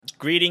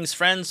Greetings,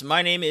 friends.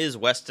 My name is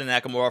Weston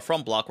Nakamura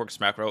from Blockworks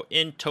Macro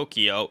in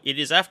Tokyo. It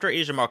is after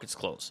Asia markets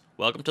close.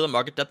 Welcome to the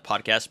Market Depth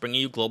Podcast,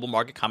 bringing you global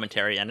market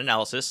commentary and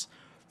analysis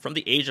from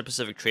the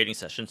Asia-Pacific trading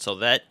session so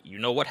that you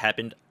know what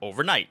happened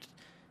overnight.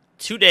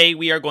 Today,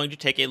 we are going to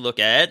take a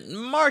look at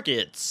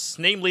markets,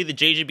 namely the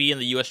JGB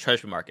and the U.S.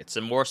 Treasury markets,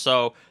 and more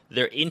so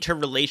their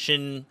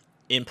interrelation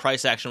in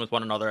price action with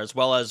one another, as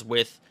well as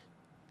with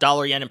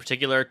dollar-yen in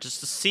particular,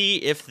 just to see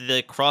if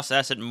the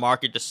cross-asset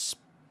market dispersions,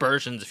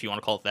 if you want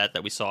to call it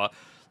that we saw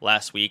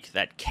last week,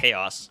 that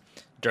chaos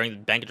during the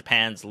Bank of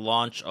Japan's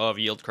launch of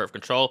yield curve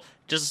control,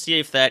 just to see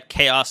if that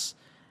chaos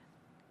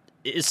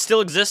still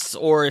exists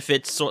or if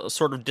it's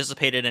sort of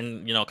dissipated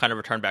and, kind of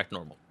returned back to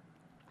normal.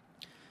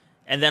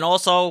 And then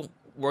also,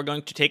 we're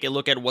going to take a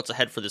look at what's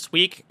ahead for this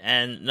week.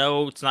 And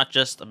no, it's not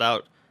just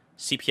about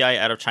CPI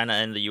out of China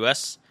and the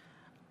US.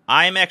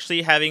 I'm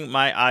actually having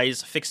my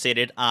eyes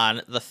fixated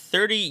on the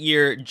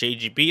 30-year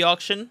JGB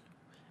auction,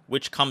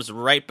 which comes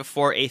right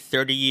before a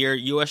 30-year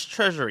US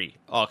Treasury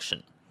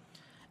auction.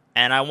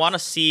 And I want to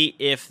see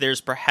if there's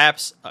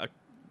perhaps a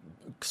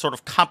sort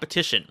of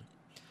competition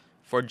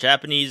for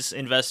Japanese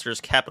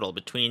investors' capital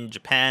between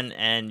Japan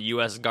and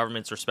US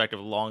government's respective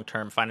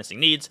long-term financing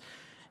needs,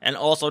 and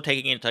also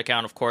taking into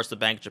account, of course, the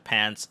Bank of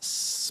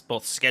Japan's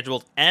both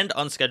scheduled and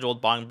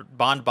unscheduled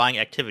bond buying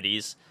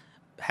activities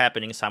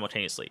happening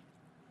simultaneously.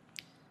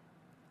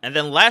 And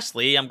then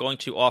lastly, I'm going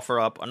to offer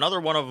up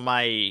another one of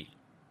my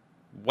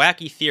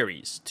wacky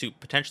theories to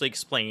potentially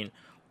explain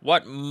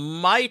what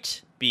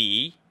might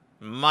be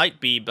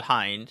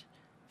behind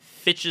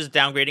Fitch's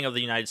downgrading of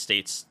the United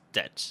States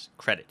debt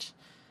credit.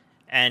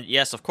 And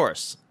yes, of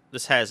course,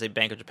 this has a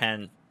Bank of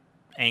Japan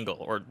angle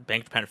or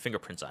Bank of Japan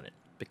fingerprints on it,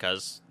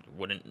 because it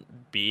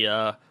wouldn't be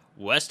a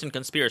Western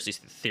conspiracy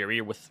theory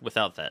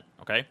without that,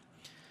 okay?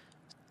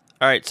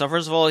 All right, so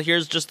first of all,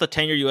 here's just the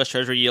 10-year U.S.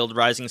 Treasury yield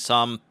rising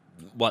some,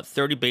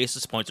 30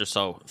 basis points or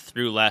so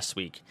through last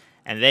week.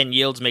 And then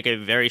yields make a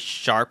very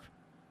sharp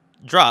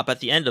drop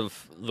at the end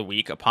of the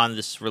week upon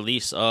this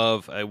release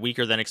of a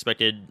weaker than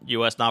expected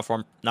U.S.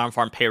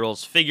 non-farm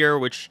payrolls figure,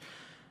 which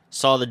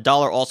saw the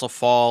dollar also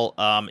fall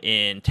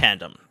in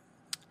tandem.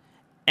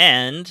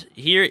 And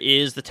here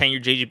is the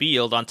 10-year JGB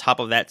yield on top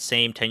of that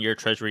same 10-year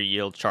Treasury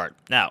yield chart.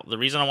 Now, the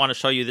reason I want to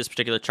show you this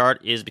particular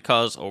chart is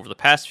because over the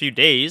past few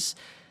days,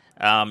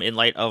 in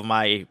light of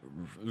my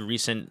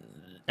recent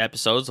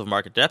episodes of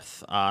Market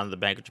Depth on the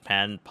Bank of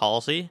Japan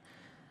policy,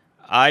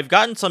 I've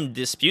gotten some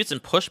disputes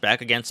and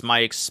pushback against my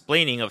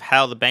explaining of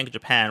how the Bank of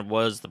Japan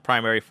was the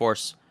primary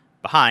force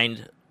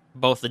behind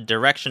both the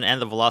direction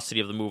and the velocity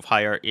of the move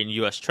higher in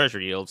U.S.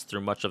 Treasury yields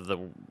through much of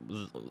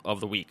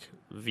the week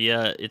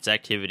via its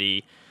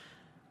activity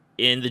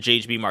in the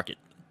JGB market.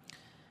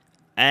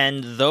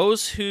 And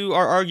those who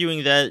are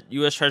arguing that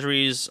U.S.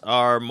 Treasuries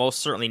are most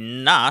certainly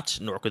not,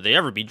 nor could they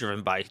ever be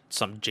driven by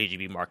some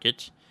JGB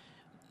market,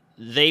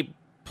 they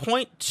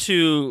point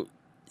to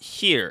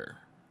here,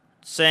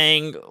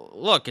 saying,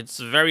 look, it's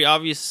very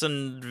obvious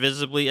and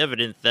visibly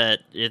evident that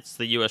it's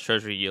the U.S.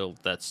 Treasury yield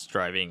that's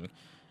driving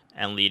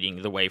and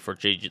leading the way for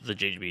the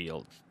JGB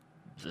yield.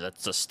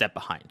 That's a step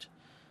behind.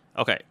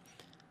 Okay.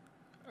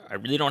 I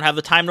really don't have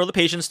the time nor the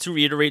patience to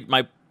reiterate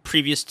my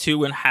previous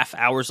 2.5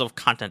 hours of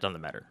content on the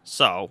matter.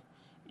 So,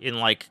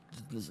 in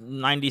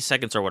 90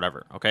 seconds or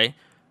whatever, okay?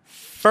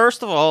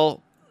 First of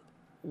all,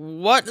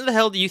 what the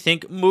hell do you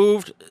think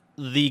moved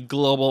the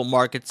global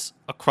markets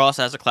across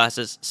asset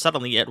classes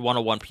suddenly at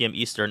 1:01 p.m.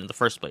 Eastern in the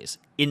first place,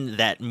 in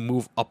that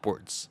move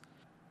upwards?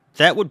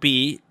 That would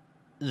be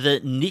the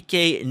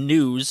Nikkei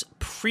News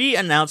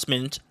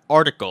pre-announcement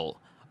article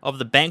of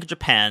the Bank of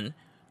Japan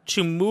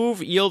to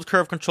move yield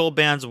curve control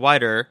bands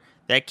wider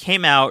that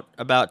came out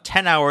about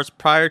 10 hours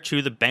prior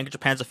to the Bank of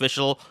Japan's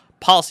official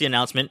policy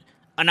announcement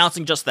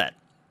announcing just that.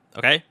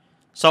 Okay?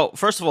 So,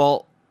 first of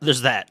all,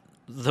 there's that.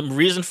 The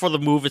reason for the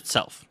move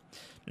itself.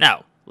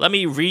 Now, let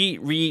me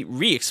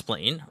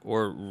re-explain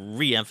or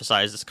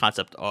re-emphasize this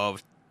concept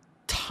of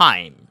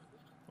time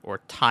or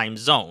time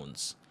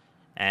zones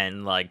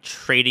and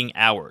trading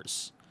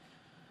hours.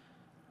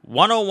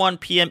 1:01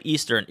 p.m.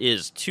 Eastern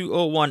is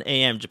 2:01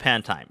 a.m.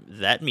 Japan time.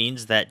 That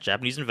means that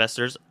Japanese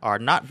investors are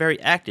not very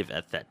active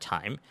at that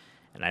time,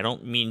 and I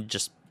don't mean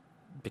just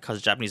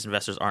because Japanese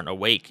investors aren't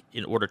awake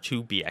in order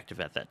to be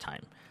active at that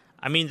time.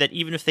 I mean that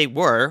even if they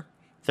were,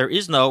 there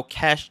is no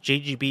cash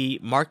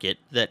JGB market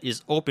that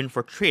is open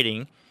for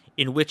trading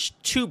in which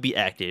to be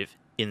active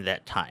in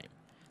that time.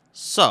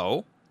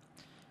 So,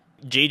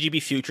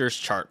 JGB futures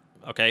chart,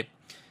 okay?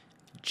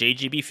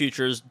 JGB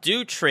futures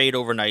do trade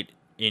overnight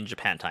in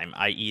Japan time,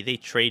 i.e. they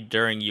trade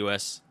during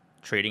U.S.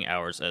 trading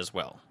hours as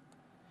well.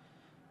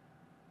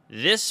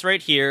 This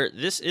right here,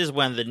 this is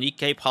when the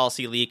Nikkei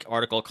Policy Leak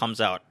article comes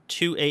out,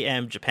 2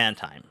 a.m. Japan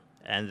time.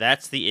 And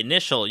that's the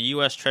initial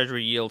U.S.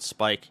 Treasury yield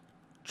spike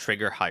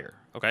trigger higher,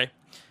 okay?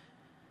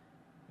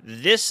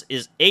 This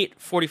is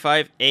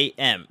 8:45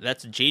 a.m.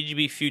 That's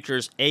JGB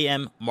Futures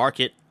AM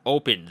market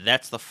open.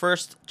 That's the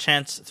first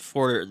chance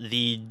for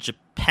the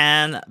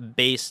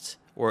Japan-based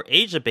or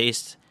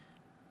Asia-based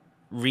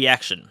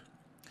reaction.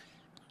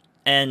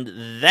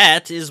 And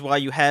that is why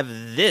you have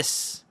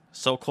this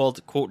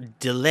so-called, quote,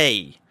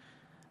 delay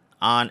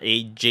on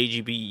a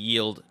JGB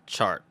yield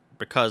chart,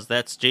 because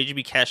that's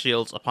JGB cash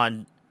yields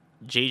upon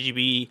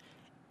JGB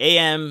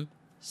AM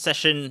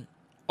session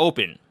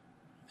open.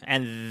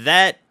 And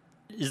that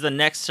is the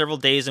next several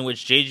days in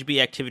which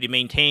JGB activity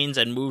maintains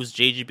and moves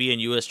JGB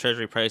and US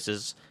Treasury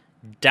prices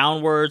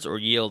downwards or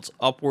yields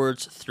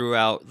upwards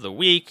throughout the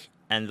week.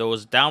 And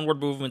those downward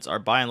movements are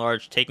by and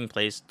large taking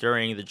place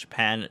during the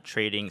Japan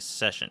trading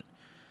session.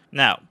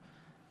 Now,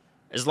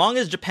 as long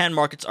as Japan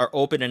markets are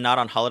open and not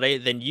on holiday,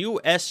 then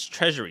U.S.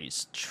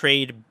 Treasuries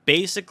trade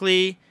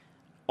basically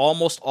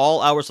almost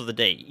all hours of the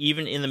day,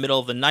 even in the middle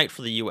of the night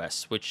for the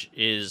U.S., which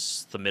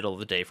is the middle of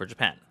the day for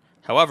Japan.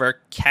 However,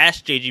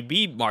 cash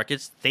JGB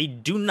markets, they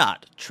do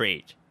not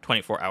trade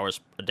 24 hours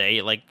a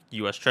day like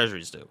U.S.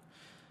 Treasuries do.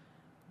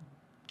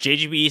 Cash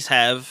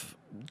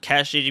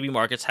JGB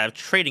markets have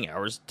trading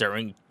hours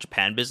during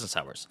Japan business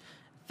hours.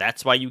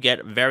 That's why you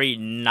get very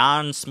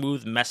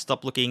non-smooth,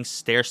 messed-up-looking,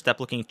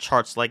 stair-step-looking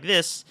charts like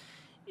this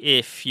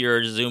if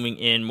you're zooming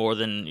in more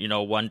than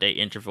 1 day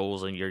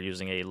intervals and you're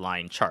using a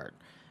line chart.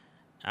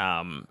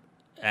 And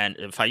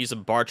if I use a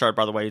bar chart,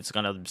 by the way, it's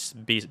going to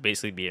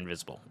basically be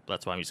invisible.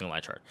 That's why I'm using a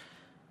line chart.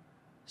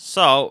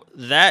 So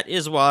that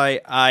is why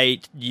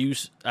I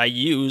use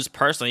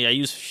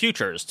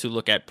futures to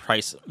look at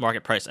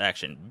market price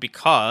action,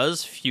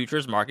 because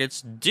futures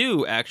markets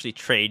do actually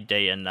trade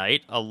day and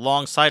night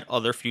alongside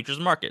other futures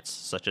markets,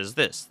 such as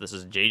this. This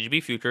is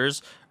JGB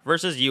futures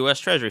versus US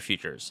Treasury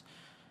futures.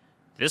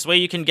 This way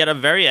you can get a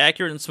very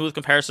accurate and smooth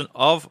comparison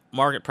of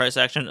market price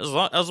action as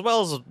well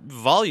as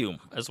volume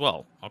as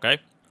well, okay?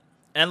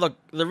 And look,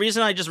 the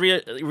reason I just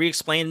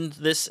re-explained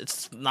this,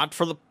 it's not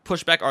for the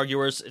pushback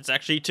arguers. It's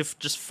actually to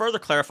just further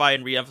clarify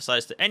and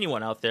re-emphasize to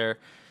anyone out there,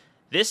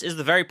 this is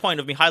the very point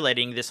of me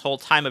highlighting this whole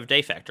time of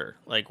day factor.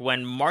 Like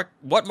what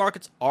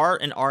markets are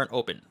and aren't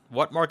open.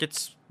 What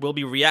markets will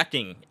be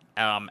reacting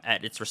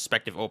at its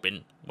respective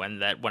open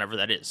whenever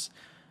that is.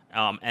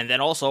 And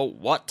then also,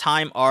 what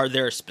time are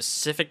there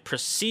specific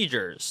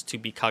procedures to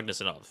be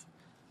cognizant of?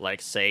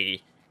 Like,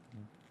 say,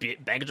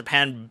 Bank of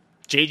Japan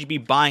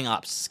JGB buying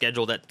ops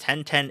scheduled at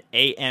 10:10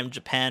 a.m.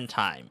 Japan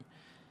time.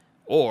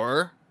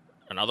 Or,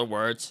 in other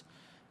words,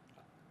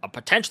 a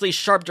potentially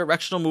sharp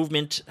directional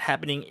movement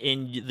happening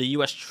in the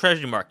U.S.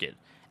 Treasury market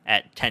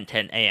at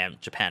 10:10 a.m.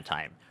 Japan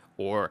time.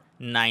 Or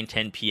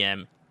 9:10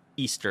 p.m.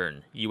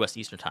 Eastern, U.S.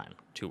 Eastern time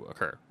to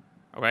occur.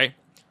 Okay?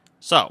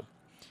 So,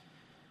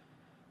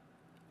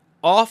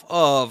 off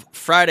of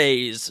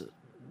Friday's,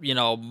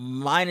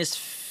 minus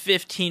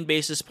 15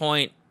 basis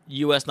point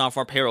U.S.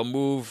 non-farm payroll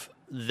move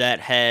that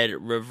had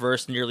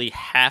reversed nearly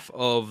half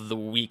of the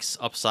week's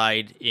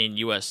upside in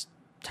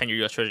 10-year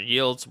U.S. Treasury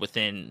yields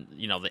within,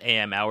 the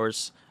AM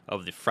hours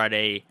of the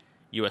Friday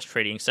U.S.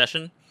 trading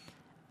session,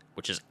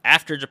 which is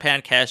after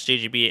Japan cash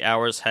JGB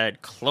hours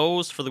had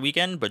closed for the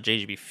weekend, but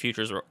JGB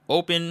futures were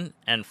open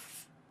and,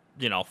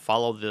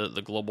 followed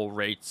the global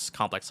rates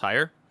complex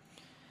higher.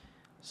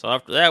 So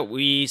after that,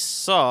 we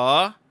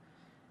saw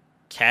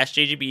cash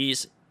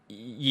JGB's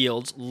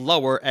yields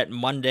lower at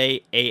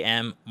Monday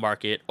AM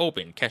market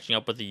open, catching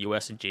up with the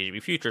US and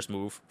JGB futures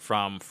move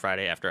from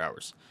Friday after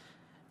hours.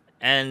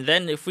 And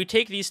then if we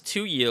take these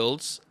two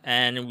yields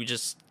and we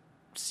just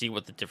see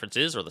what the difference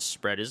is, or the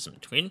spread is in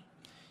between,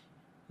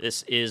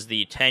 this is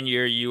the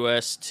 10-year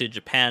US to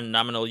Japan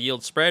nominal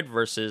yield spread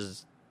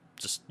versus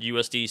just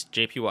USD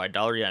JPY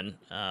dollar yen,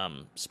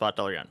 spot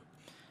dollar yen.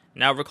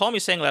 Now, recall me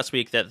saying last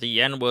week that the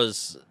yen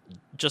was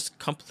just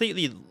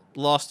completely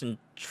lost in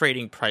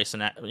trading price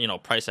and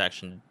price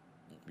action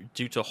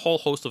due to a whole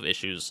host of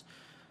issues.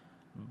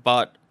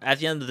 But at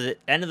the end of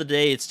the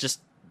day, it's just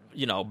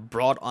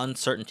broad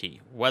uncertainty.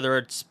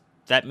 Whether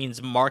that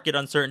means market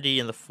uncertainty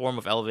in the form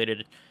of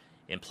elevated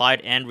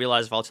implied and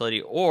realized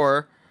volatility,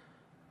 or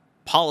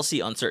policy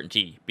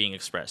uncertainty being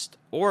expressed,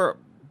 or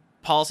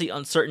policy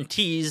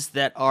uncertainties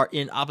that are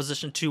in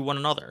opposition to one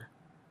another,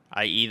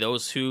 i.e.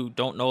 those who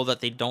don't know that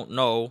they don't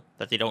know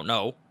that they don't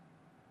know.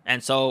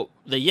 And so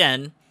the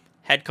yen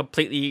had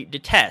completely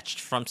detached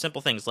from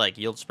simple things like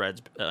yield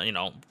spreads,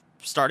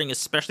 starting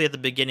especially at the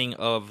beginning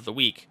of the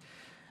week,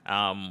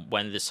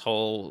 when this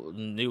whole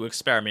new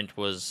experiment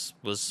was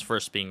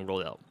first being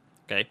rolled out.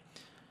 Okay,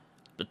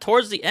 but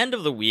towards the end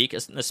of the week,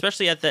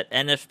 especially at that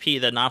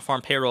NFP, the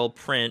non-farm payroll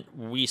print,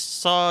 we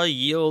saw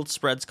yield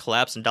spreads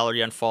collapse and dollar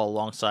yen fall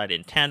alongside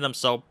in tandem.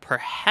 So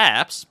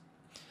perhaps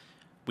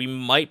we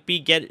might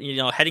be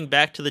heading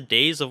back to the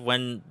days of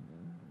when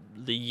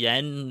the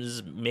yen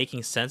is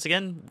making sense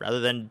again, rather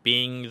than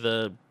being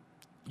the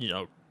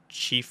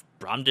chief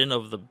Brahmin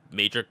of the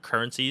major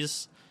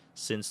currencies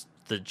since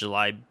the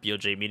July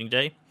BOJ meeting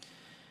day.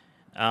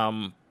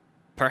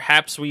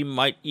 Perhaps we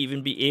might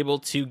even be able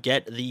to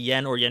get the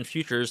yen or yen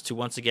futures to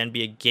once again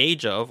be a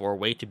gauge of, or a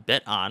way to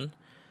bet on,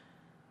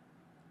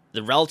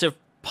 the relative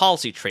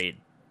policy trade,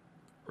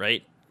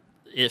 right?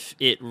 If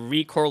it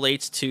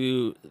recorrelates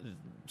to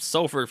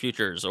SOFR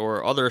futures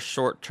or other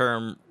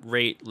short-term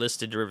rate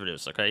listed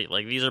derivatives. Okay,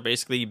 like these are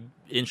basically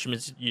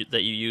instruments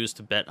that you use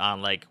to bet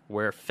on like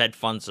where Fed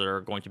funds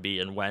are going to be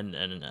and when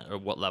and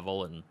at what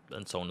level and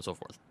so on and so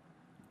forth.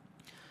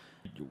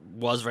 It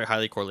was very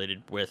highly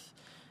correlated with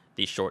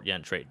the short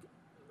yen trade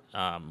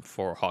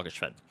for hawkish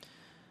Fed.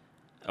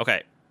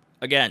 Okay,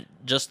 again,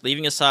 just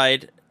leaving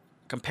aside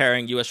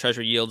comparing U.S.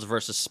 Treasury yields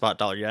versus spot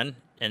dollar yen,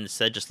 and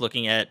instead just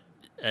looking at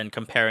and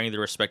comparing the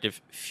respective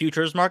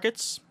futures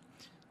markets.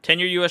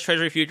 10-year U.S.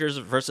 Treasury futures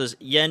versus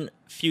yen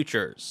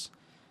futures.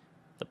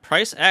 The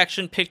price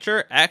action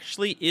picture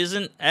actually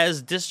isn't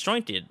as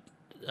disjointed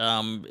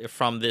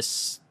from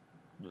this,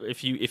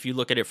 if you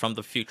look at it from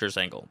the futures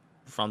angle,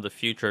 from the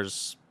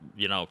futures,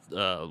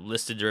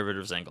 listed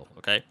derivatives angle.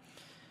 Okay.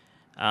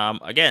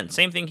 Again,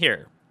 same thing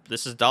here.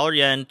 This is dollar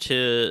yen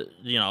to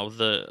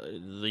the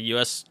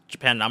U.S.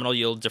 Japan nominal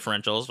yield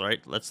differentials, right?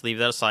 Let's leave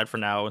that aside for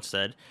now.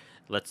 Instead,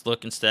 let's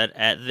look instead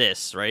at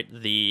this, right?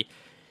 The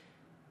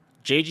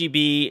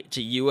JGB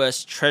to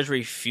U.S.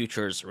 Treasury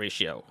futures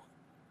ratio,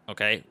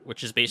 okay,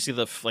 which is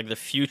basically the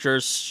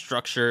futures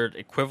structured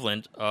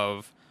equivalent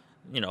of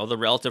the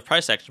relative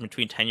price action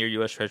between 10-year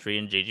U.S. Treasury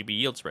and JGB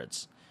yield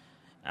spreads,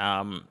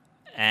 and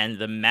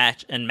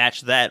match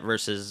that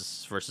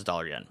versus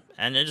dollar yen.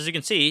 And as you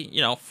can see,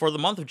 for the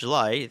month of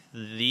July,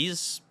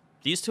 these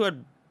two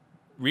had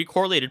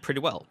recorrelated pretty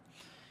well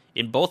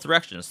in both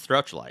directions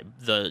throughout July.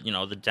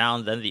 The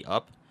down, then the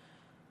up.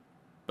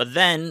 But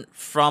then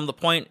from the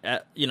point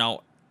at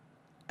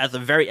the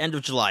very end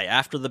of July,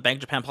 after the Bank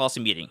of Japan policy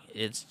meeting,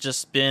 it's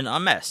just been a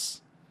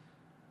mess.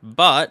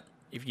 But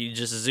if you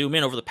just zoom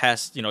in over the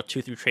past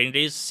 2-3 trading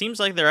days, it seems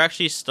like they're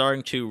actually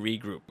starting to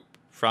regroup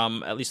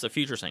from at least the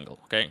futures angle.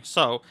 Okay,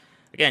 so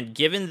again,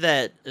 given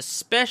that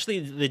especially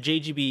the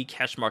JGB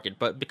cash market,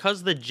 but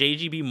because the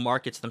JGB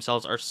markets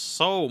themselves are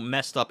so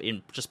messed up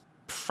in just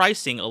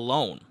pricing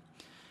alone,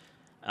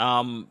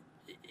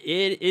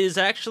 it is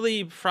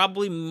actually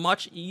probably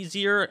much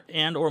easier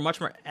and or much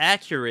more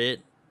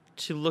accurate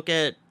to look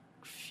at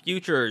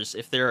futures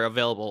if they're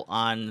available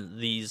on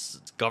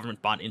these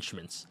government bond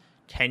instruments,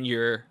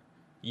 10-year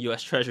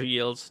U.S. Treasury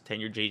yields,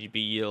 10-year JGB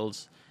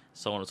yields,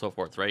 so on and so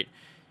forth, right?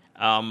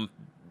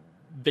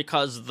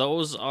 Because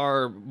those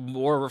are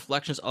more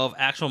reflections of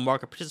actual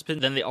market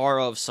participants than they are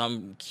of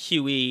some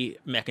QE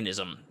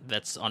mechanism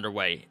that's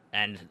underway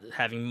and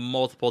having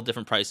multiple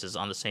different prices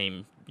on the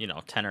same,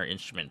 tenor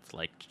instrument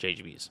like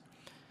JGBs.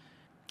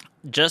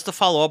 Just to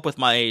follow up with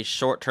my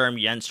short-term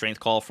yen strength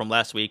call from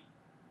last week,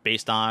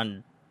 based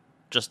on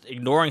just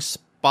ignoring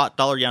spot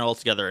dollar yen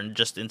altogether and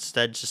just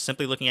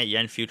simply looking at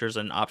yen futures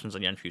and options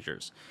on yen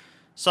futures.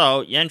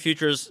 So yen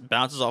futures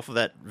bounces off of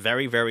that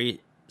very,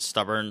 very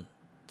stubborn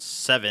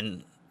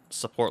 7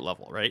 support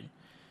level, right?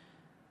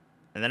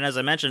 And then, as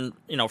I mentioned,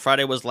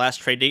 Friday was last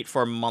trade date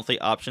for monthly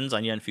options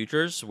on yen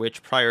futures,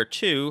 which prior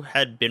to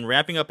had been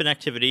ramping up in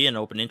activity and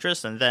open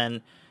interest. And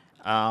then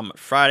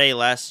Friday,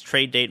 last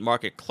trade date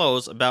market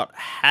close, about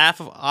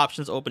half of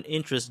options open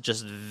interest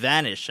just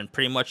vanished and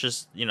pretty much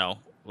just,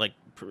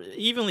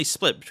 evenly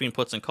split between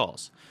puts and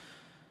calls.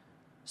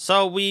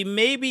 So we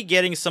may be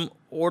getting some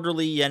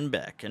orderly yen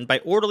back. And by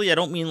orderly, I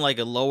don't mean like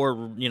a lower,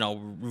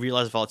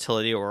 realized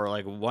volatility or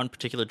like one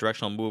particular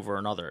directional move or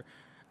another.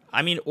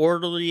 I mean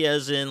orderly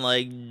as in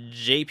like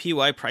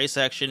JPY price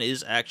action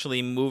is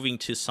actually moving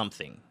to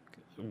something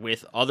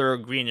with other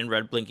green and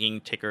red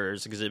blinking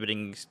tickers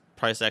exhibiting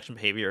price action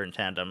behavior in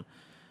tandem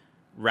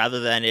rather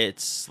than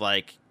its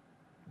like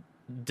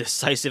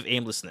decisive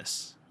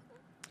aimlessness.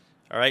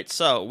 All right,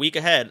 so week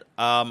ahead,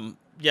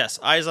 yes,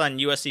 eyes on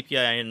US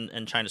CPI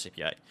and China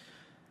CPI.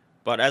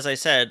 But as I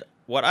said,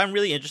 what I'm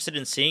really interested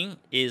in seeing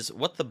is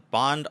what the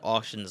bond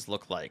auctions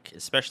look like,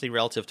 especially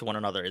relative to one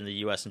another in the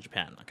US and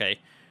Japan, okay?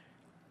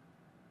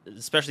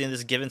 Especially in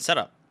this given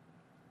setup.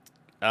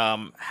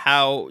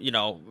 How,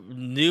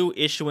 new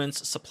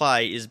issuance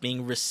supply is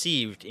being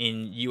received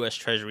in US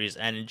Treasuries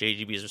and in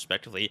JGBs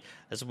respectively,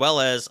 as well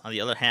as, on the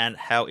other hand,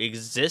 how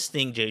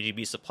existing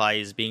JGB supply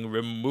is being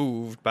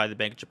removed by the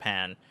Bank of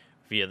Japan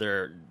via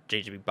their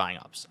JGB buying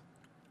ops.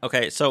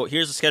 Okay, so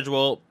here's the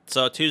schedule.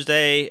 So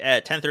Tuesday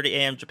at 10:30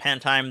 a.m. Japan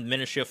time, the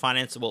Ministry of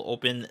Finance will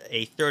open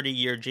a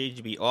 30-year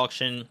JGB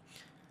auction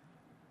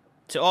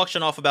to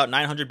auction off about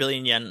 900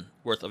 billion yen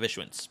worth of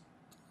issuance,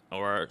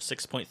 or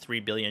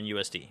 6.3 billion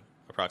USD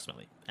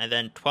approximately. And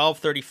then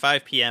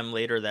 12:35 p.m.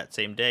 later that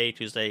same day,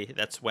 Tuesday,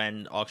 that's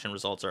when auction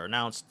results are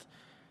announced.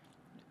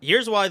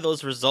 Here's why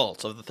those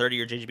results of the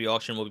 30-year JGB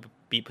auction will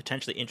be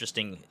potentially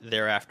interesting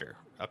thereafter.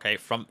 Okay,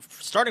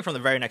 starting from the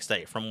very next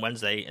day, from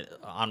Wednesday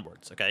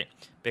onwards, okay?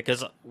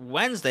 Because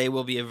Wednesday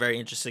will be a very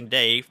interesting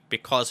day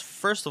because,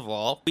 first of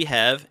all, we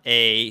have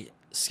a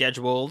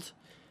scheduled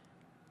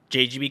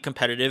JGB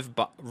competitive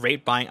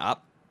rate buying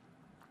up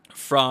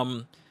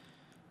from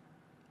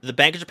the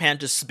Bank of Japan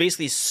to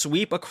basically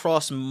sweep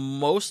across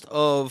most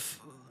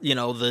of, the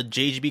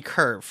JGB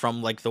curve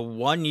from like the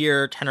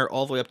 1-year tenor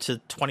all the way up to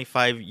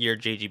 25-year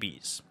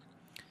JGBs.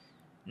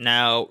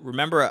 Now,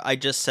 remember I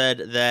just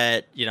said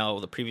that,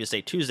 the previous day,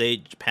 Tuesday,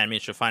 Japan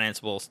Ministry of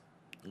Finance will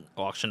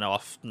auction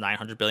off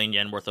 900 billion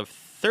yen worth of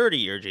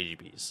 30-year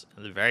JGBs.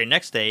 And the very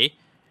next day,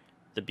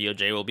 the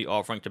BOJ will be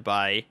offering to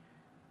buy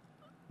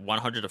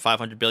 100 to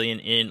 500 billion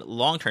in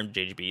long-term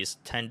JGBs,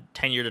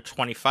 10-year to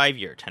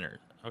 25-year tenor,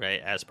 okay,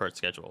 as per its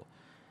schedule.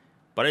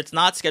 But it's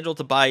not scheduled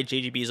to buy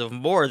JGBs of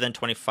more than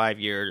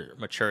 25-year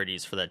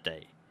maturities for that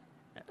day,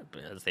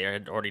 as they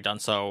had already done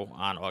so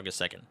on August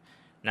 2nd.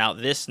 Now,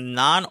 this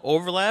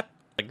non-overlap,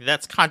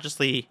 that's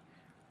consciously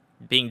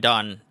being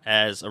done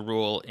as a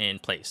rule in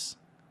place.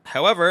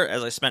 However,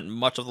 as I spent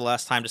much of the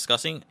last time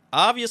discussing,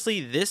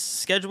 obviously this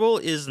schedule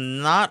is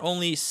not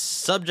only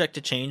subject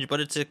to change,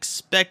 but it's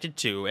expected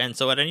to. And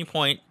so at any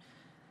point,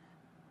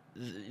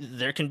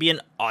 there can be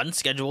an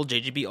unscheduled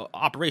JGB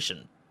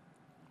operation.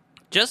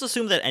 Just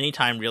assume that any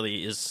time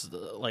really is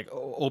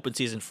open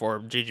season for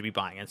JGB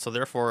buying. And so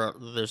therefore,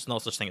 there's no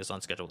such thing as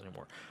unscheduled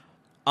anymore.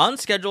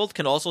 Unscheduled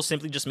can also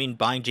simply just mean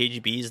buying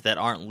JGBs that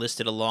aren't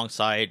listed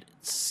alongside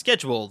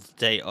scheduled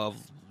day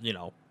of,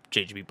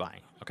 JGB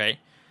buying, okay?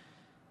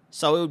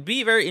 So it would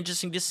be very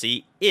interesting to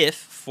see if,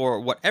 for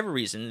whatever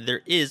reason,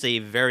 there is a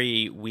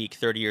very weak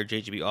 30-year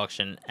JGB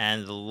auction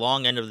and the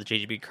long end of the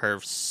JGB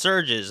curve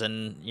surges,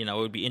 and, it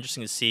would be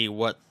interesting to see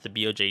what the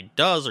BOJ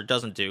does or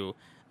doesn't do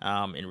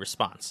in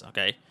response,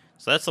 okay?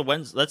 So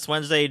that's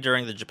Wednesday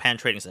during the Japan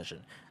trading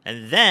session.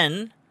 And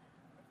then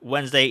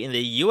Wednesday in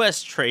the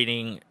U.S.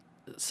 trading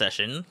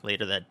session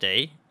later that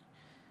day,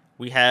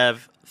 we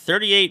have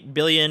 $38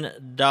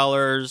 billion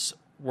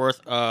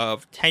worth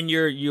of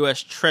 10-year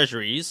U.S.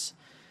 Treasuries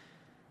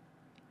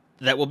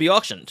that will be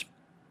auctioned.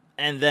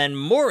 And then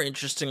more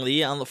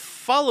interestingly, on the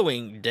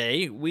following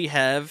day, we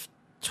have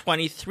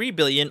 $23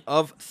 billion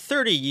of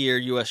 30-year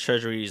U.S.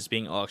 Treasuries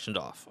being auctioned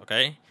off,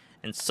 okay?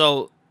 And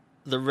so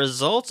the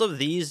results of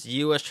these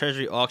U.S.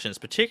 Treasury auctions,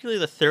 particularly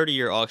the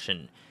 30-year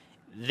auction,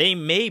 they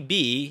may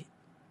be,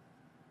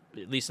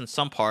 at least in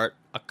some part,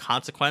 a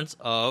consequence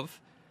of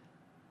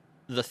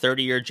the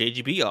 30-year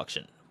JGB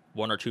auction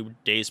 1 or 2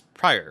 days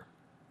prior,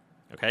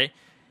 okay?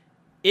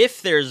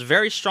 If there's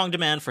very strong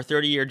demand for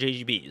 30-year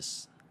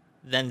JGBs,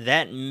 then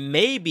that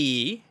may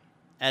be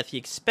at the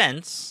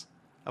expense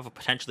of a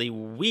potentially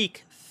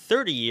weak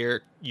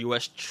 30-year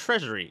U.S.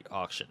 Treasury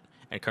auction.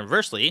 And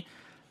conversely,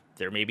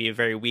 there may be a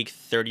very weak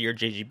 30-year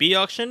JGB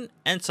auction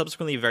and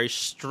subsequently a very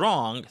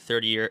strong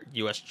 30-year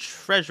U.S.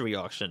 Treasury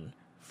auction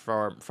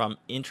from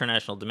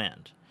international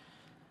demand.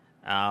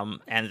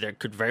 And there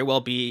could very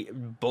well be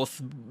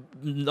both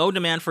no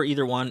demand for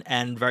either one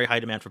and very high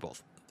demand for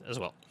both as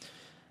well.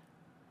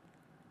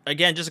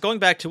 Again, just going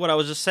back to what I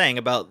was just saying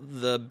about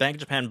the Bank of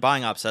Japan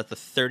buying ops at the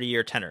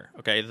 30-year tenor,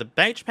 okay? The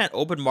Bank of Japan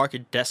open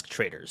market desk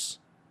traders,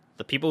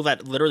 the people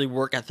that literally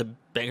work at the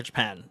Bank of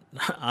Japan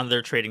on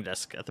their trading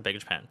desk at the Bank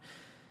of Japan,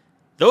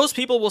 those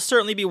people will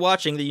certainly be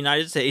watching the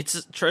United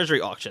States Treasury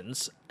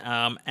auctions,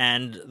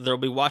 and they'll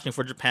be watching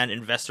for Japan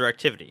investor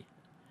activity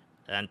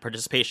and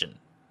participation,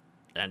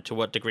 and to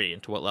what degree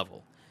and to what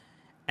level.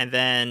 And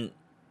then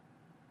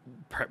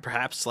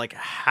perhaps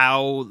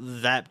how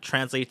that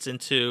translates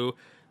into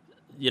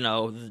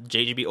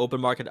JGB open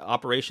market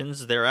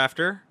operations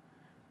thereafter,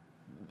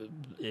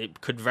 it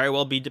could very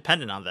well be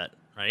dependent on that,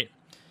 right?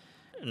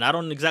 And I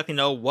don't exactly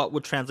know what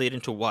would translate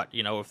into what.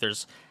 If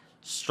there's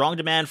strong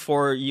demand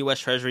for U.S.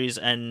 Treasuries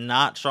and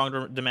not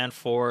strong demand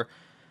for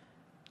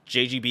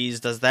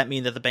JGBs, does that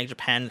mean that the Bank of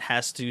Japan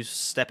has to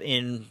step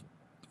in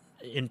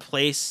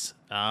place?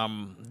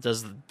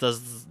 Does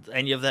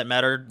any of that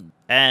matter?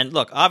 And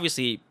look,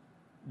 obviously,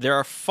 there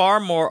are far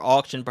more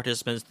auction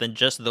participants than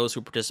just those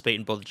who participate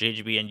in both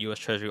JGB and U.S.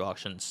 Treasury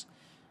auctions.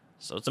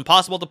 So it's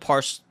impossible to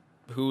parse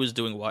who is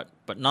doing what.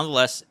 But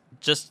nonetheless,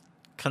 just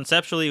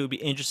conceptually, it would be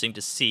interesting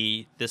to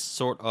see this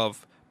sort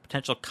of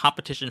potential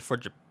competition for,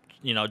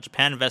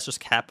 Japan investors'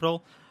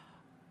 capital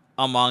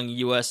among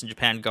U.S. and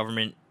Japan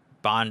government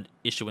bond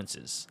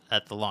issuances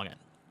at the long end.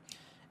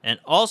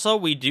 And also,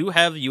 we do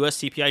have U.S.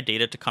 CPI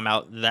data to come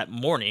out that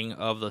morning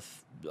of the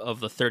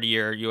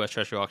 30-year U.S.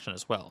 Treasury auction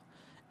as well.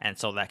 And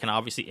so that can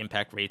obviously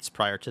impact rates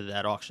prior to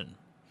that auction.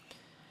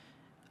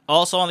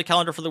 Also on the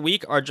calendar for the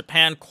week are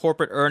Japan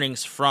corporate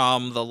earnings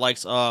from the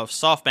likes of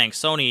SoftBank,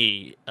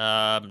 Sony,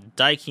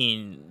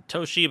 Daikin,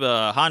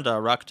 Toshiba, Honda,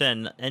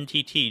 Rakuten,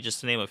 NTT, just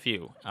to name a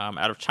few.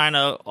 Out of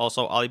China,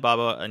 also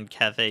Alibaba and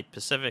Cathay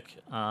Pacific,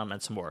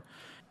 and some more.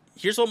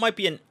 Here's what might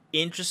be an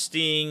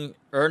interesting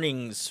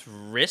earnings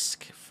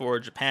risk for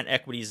Japan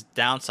equities'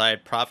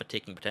 downside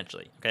profit-taking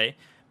potentially, okay?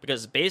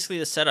 Because basically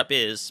the setup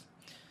is,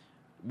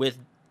 with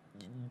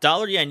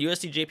dollar yen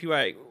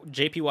USD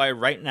JPY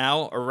right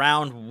now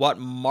around what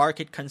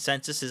market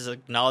consensus is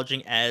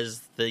acknowledging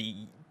as the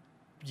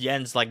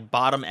yen's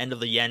bottom end of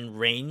the yen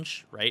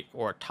range, right?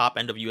 Or top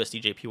end of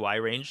USD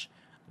JPY range,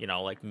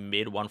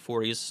 mid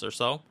 140s or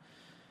so,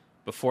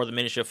 before the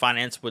Ministry of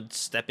Finance would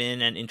step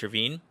in and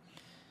intervene.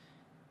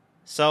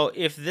 So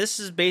if this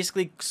is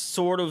basically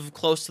sort of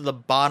close to the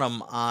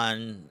bottom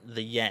on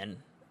the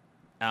yen,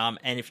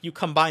 and if you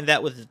combine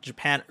that with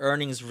Japan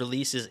earnings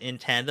releases in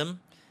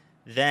tandem,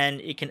 then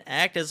it can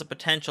act as a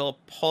potential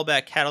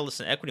pullback catalyst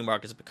in equity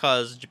markets,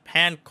 because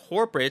Japan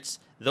corporates,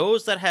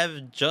 those that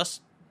have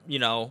just,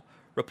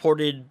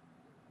 reported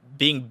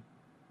being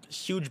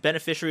huge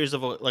beneficiaries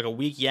of a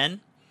weak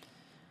yen,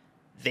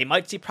 they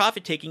might see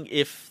profit taking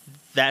if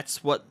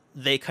that's what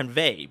they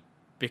convey,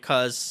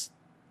 because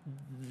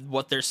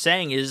what they're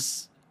saying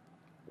is,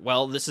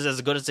 well, this is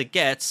as good as it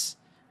gets.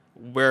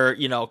 We're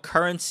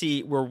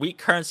weak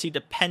currency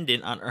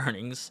dependent on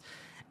earnings,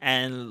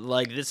 and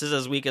like this is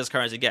as weak as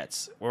currency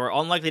gets. We're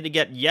unlikely to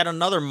get yet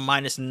another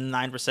minus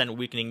 9%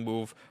 weakening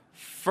move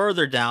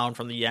further down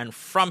from the yen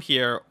from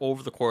here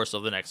over the course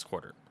of the next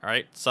quarter. All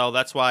right, so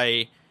that's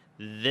why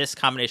this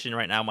combination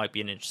right now might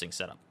be an interesting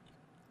setup.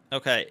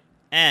 Okay,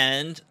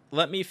 and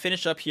let me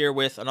finish up here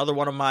with another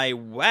one of my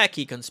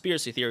wacky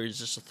conspiracy theories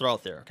just to throw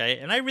out there, okay?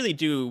 And I really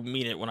do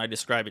mean it when I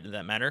describe it in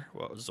that manner.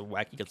 Well, it was a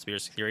wacky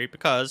conspiracy theory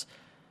because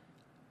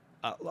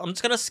I'm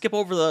just going to skip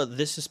over the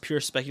this is pure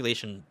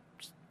speculation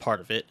part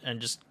of it and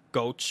just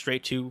go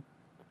straight to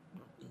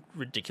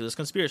ridiculous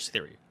conspiracy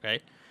theory,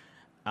 okay?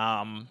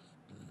 I'll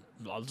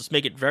just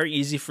make it very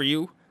easy for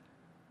you.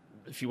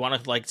 If you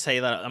want to like say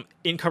that I'm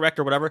incorrect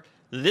or whatever,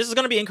 this is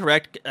going to be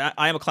incorrect.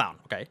 I am a clown,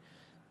 okay?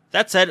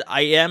 That said,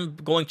 I am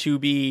going to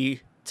be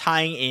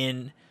tying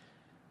in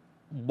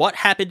what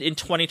happened in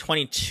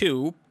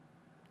 2022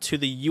 to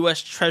the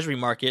U.S. Treasury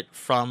market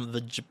from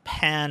the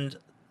Japan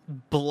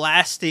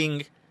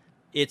blasting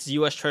its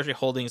U.S. Treasury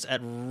holdings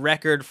at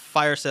record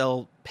fire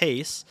sale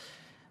pace.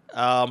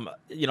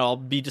 I'll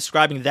be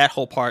describing that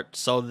whole part,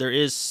 so there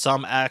is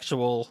some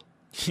actual,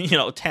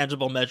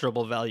 tangible,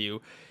 measurable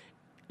value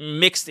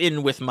mixed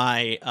in with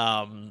my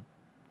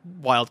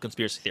wild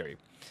conspiracy theory.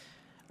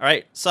 All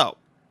right, so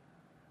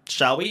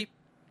shall we?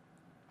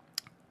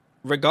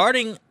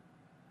 Regarding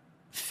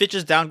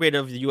Fitch's downgrade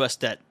of the U.S.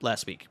 debt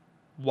last week,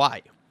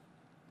 why?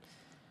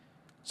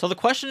 So the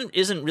question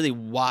isn't really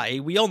why.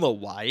 We all know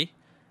why.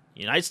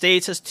 The United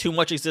States has too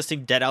much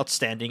existing debt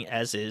outstanding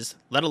as is,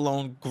 let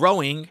alone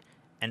growing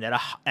and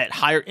at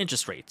higher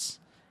interest rates.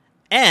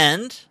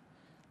 And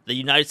the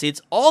United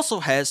States also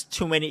has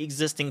too many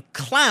existing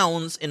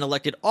clowns in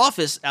elected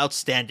office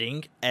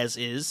outstanding as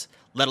is,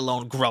 let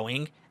alone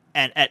growing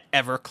and at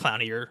ever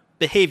clownier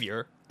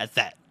behavior at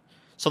that.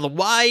 So the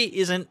why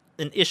isn't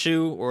an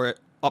issue or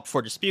up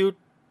for dispute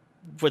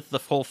with the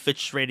whole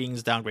Fitch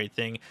ratings downgrade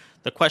thing.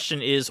 The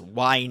question is,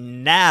 why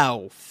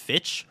now,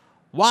 Fitch?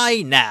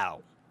 Why now?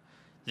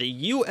 The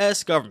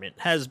U.S. government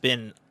has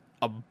been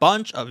a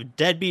bunch of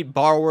deadbeat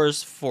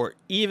borrowers for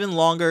even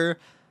longer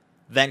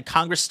than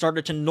Congress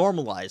started to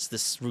normalize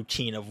this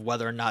routine of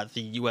whether or not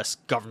the U.S.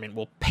 government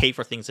will pay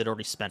for things it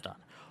already spent on.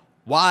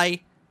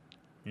 Why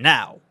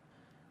now?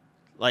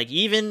 Like,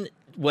 even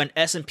when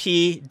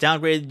S&P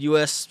downgraded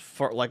U.S.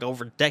 for like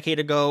over a decade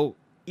ago,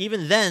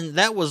 even then,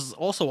 that was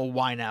also a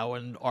why now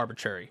and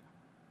arbitrary.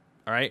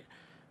 All right?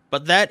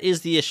 But that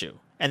is the issue.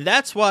 And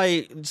that's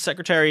why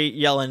Secretary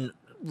Yellen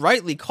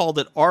rightly called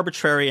it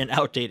arbitrary and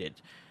outdated.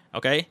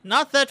 Okay?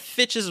 Not that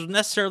Fitch is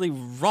necessarily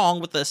wrong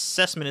with the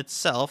assessment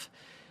itself,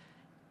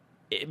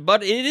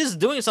 but it is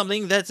doing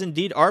something that's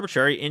indeed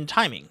arbitrary in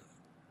timing.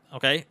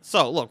 Okay?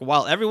 So, look,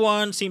 while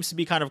everyone seems to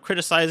be kind of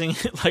criticizing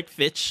like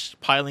Fitch,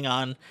 piling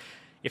on,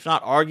 if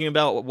not arguing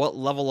about what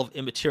level of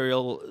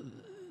immaterial,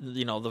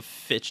 the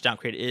Fitch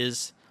downgrade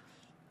is,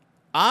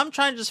 I'm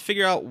trying to just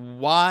figure out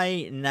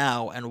why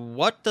now and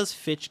what does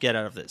Fitch get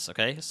out of this,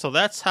 okay? So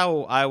that's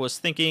how I was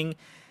thinking,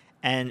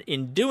 and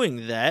in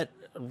doing that,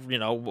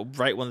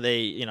 right when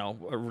they,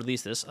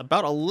 released this,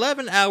 about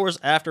 11 hours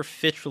after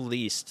Fitch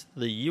released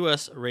the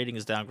U.S.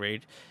 ratings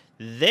downgrade,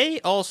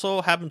 they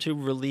also happened to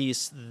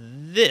release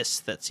this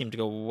that seemed to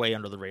go way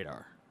under the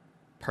radar,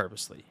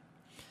 purposely.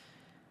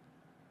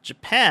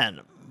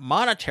 Japan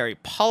monetary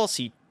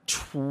policy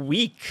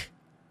tweak,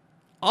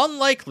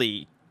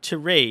 unlikely to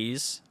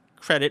raise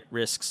credit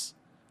risks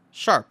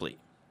sharply.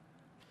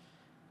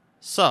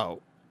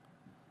 So,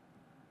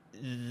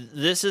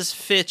 this is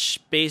Fitch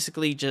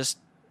basically just,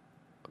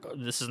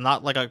 this is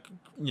not like a,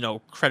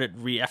 credit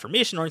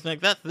reaffirmation or anything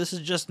like that. This is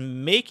just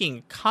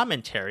making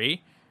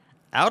commentary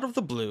out of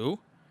the blue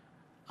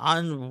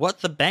on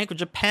what the Bank of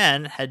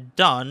Japan had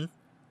done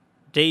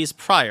days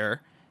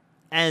prior,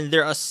 and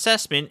their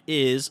assessment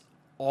is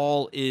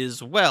all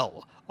is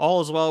well.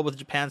 All is well with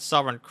Japan's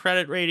sovereign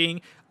credit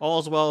rating. All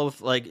is well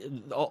with,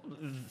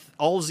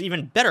 all is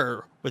even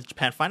better with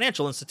Japan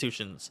financial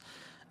institutions,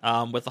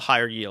 with the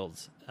higher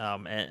yields,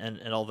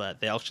 and all that.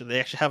 They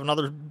actually have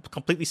another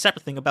completely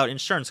separate thing about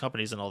insurance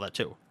companies and all that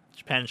too.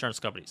 Japan insurance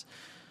companies.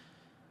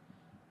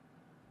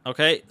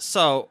 Okay,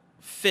 so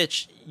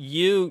Fitch,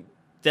 you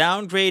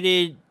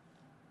downgraded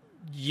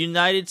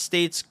United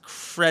States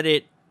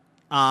credit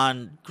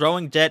on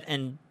growing debt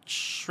and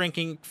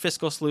shrinking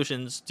fiscal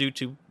solutions due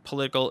to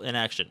political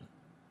inaction,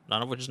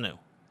 none of which is new.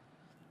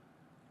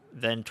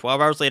 Then 12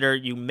 hours later,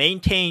 you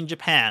maintain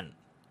Japan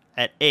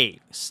at a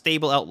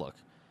stable outlook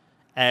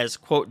as,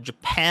 quote,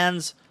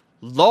 Japan's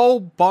low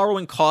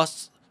borrowing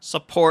costs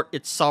support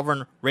its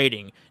sovereign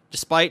rating,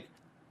 despite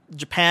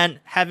Japan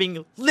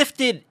having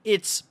lifted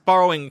its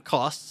borrowing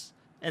costs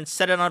and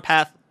set it on a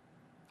path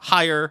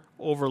higher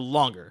over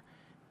longer.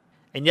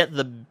 And yet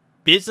the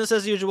business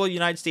as usual,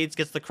 United States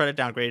gets the credit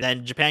downgrade,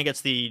 and Japan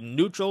gets the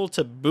neutral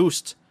to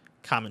boost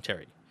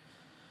commentary.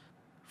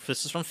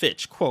 This is from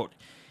Fitch. Quote,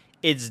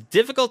 "It's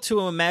difficult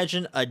to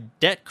imagine a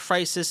debt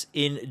crisis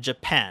in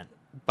Japan,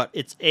 but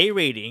its A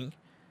rating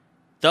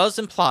does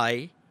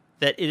imply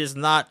that it is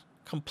not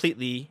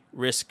completely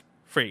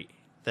risk-free."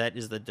 That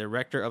is the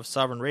Director of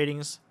Sovereign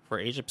Ratings for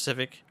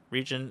Asia-Pacific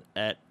region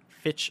at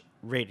Fitch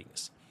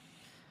Ratings.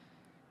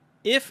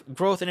 If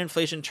growth and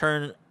inflation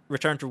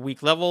return to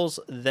weak levels,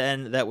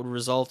 then that would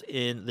result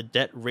in the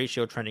debt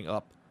ratio trending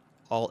up,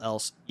 all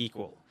else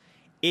equal.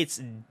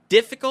 It's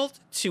difficult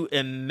to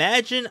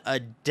imagine a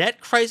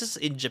debt crisis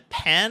in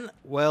Japan.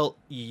 Well,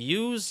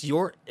 use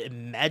your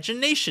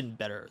imagination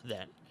better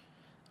then.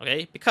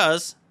 Okay?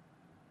 Because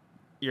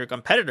your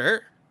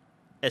competitor,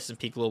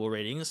 S&P Global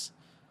Ratings,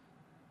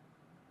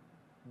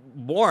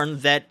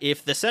 warned that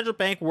if the central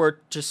bank were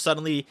to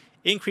suddenly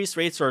increase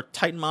rates or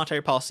tighten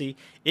monetary policy,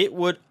 it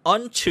would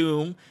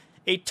untomb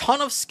a ton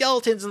of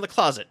skeletons in the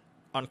closet,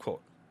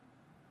 unquote.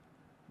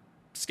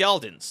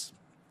 Skeletons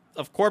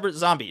of corporate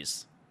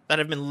zombies that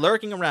have been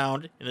lurking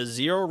around in the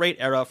zero-rate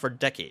era for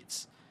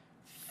decades.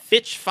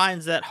 Fitch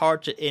finds that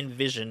hard to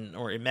envision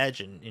or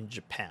imagine in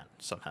Japan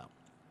somehow.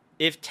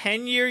 If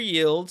 10-year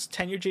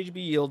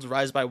JGB yields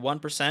rise by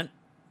 1%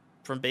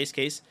 from base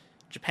case,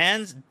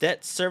 Japan's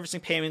debt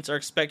servicing payments are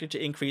expected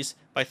to increase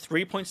by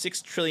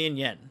 3.6 trillion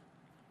yen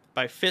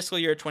by fiscal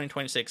year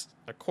 2026,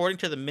 according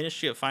to the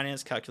Ministry of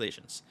Finance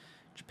calculations.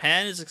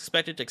 Japan is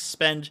expected to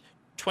expend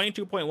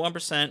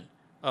 22.1%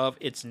 of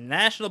its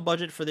national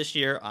budget for this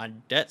year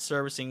on debt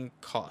servicing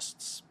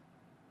costs.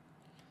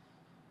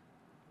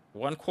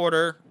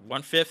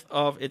 1/5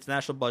 of its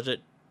national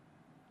budget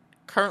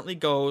currently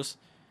goes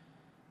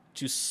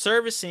to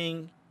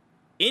servicing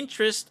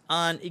interest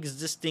on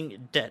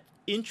existing debt.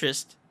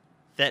 Interest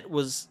that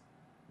was,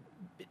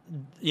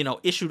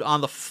 issued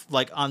on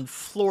on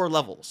floor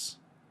levels.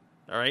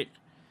 All right.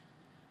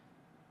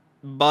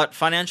 But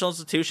financial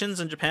institutions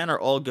in Japan are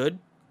all good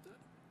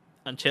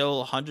until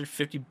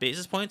 150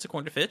 basis points,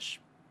 according to Fitch.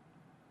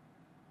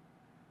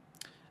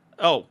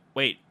 Oh,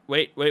 wait.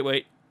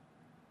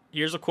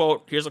 Here's a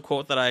quote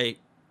that I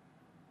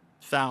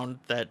found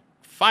that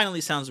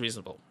finally sounds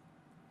reasonable.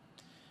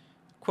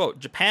 Quote,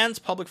 "Japan's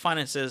public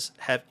finances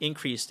have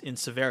increased in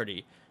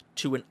severity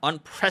to an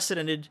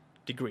unprecedented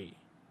degree."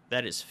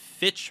 That is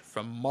Fitch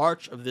from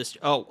March of this.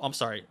 Oh, I'm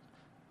sorry.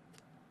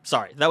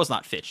 Sorry, that was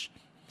not Fitch.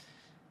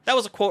 That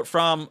was a quote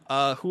from,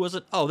 who was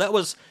it? Oh, that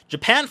was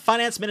Japan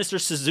Finance Minister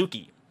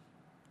Suzuki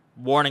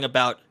warning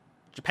about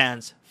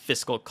Japan's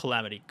fiscal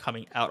calamity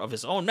coming out of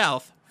his own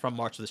mouth from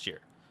March of this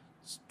year.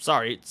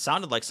 Sorry, it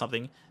sounded like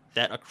something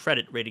that a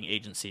credit rating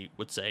agency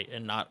would say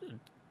and not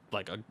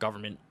like a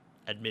government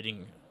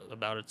admitting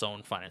about its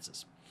own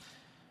finances.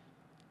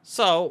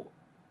 So,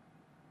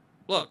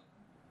 look,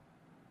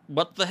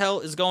 what the hell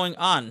is going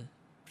on,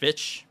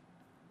 Fitch?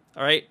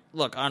 All right,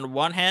 look, on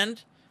one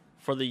hand,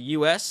 for the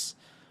U.S.,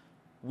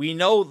 we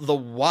know the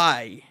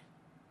why,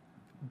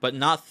 but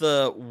not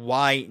the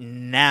why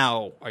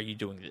now are you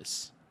doing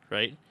this,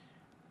 right?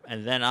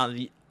 And then on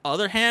the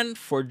other hand,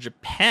 for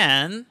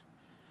Japan,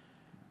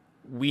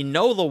 we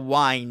know the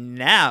why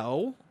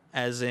now,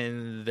 as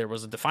in there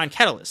was a defined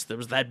catalyst. There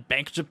was that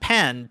Bank of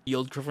Japan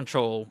yield curve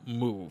control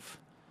move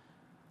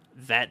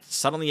that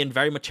suddenly and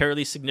very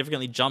materially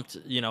significantly jumped,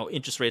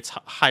 interest rates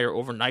higher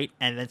overnight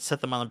and then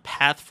set them on a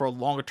path for a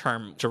longer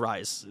term to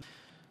rise.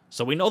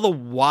 So we know the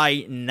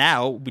why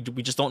now, we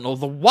just don't know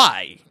the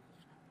why.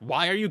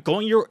 Why are you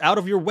going out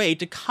of your way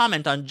to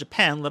comment on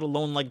Japan, let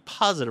alone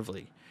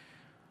positively?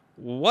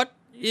 What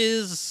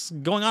is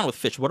going on with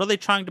Fitch? What are they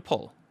trying to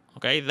pull?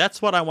 Okay,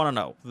 that's what I want to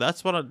know.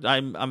 That's what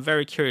I'm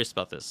very curious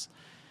about this.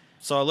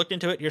 So I looked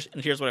into it.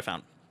 Here's what I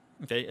found.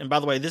 Okay, and by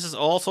the way, this is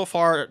all so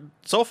far,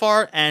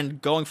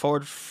 and going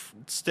forward.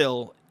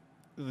 Still,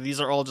 these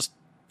are all just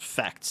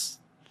facts.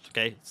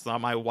 Okay, it's not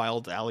my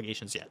wild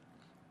allegations yet.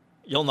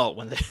 You'll know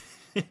when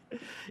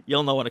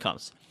you'll know when it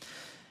comes.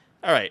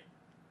 All right.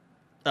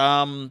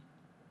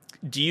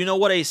 Do you know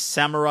what a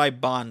samurai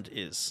bond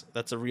is?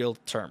 That's a real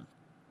term.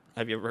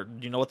 Do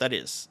you know what that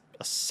is?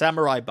 A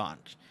samurai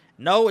bond.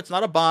 No, it's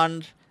not a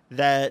bond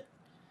that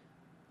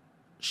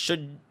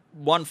should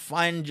one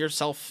find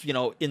yourself,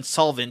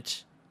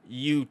 insolvent,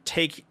 you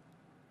take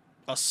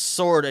a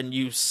sword and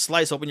you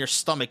slice open your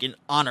stomach in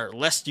honor,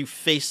 lest you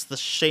face the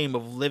shame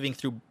of living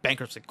through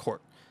bankruptcy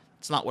court.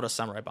 It's not what a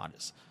samurai bond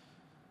is.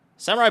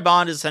 Samurai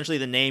bond is essentially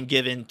the name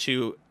given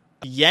to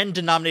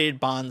yen-denominated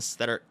bonds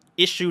that are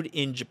issued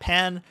in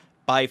Japan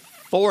by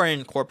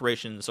foreign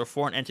corporations or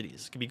foreign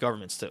entities. It could be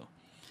governments too.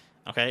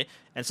 Okay?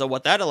 And so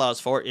what that allows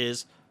for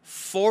is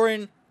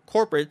foreign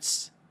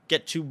corporates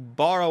get to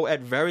borrow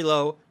at very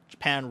low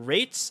Japan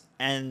rates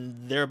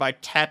and thereby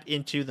tap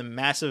into the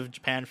massive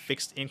Japan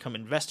fixed income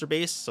investor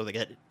base. So they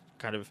get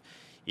kind of,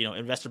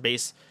 investor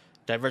base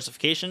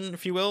diversification,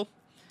 if you will.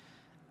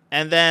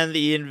 And then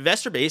the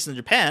investor base in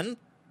Japan,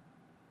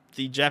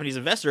 the Japanese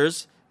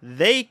investors,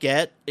 they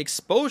get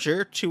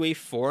exposure to a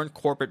foreign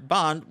corporate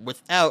bond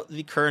without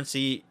the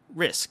currency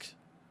risk.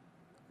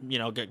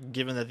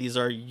 given that these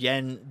are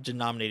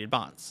yen-denominated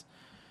bonds.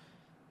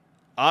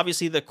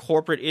 Obviously, the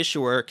corporate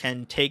issuer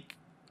can take,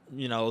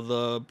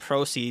 the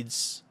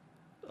proceeds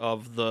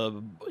of the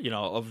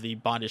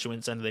bond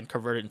issuance and then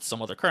convert it into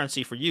some other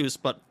currency for use,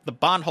 but the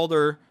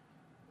bondholder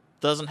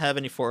doesn't have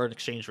any foreign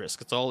exchange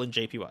risk. It's all in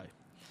JPY.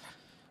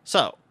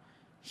 So,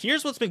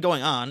 here's what's been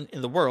going on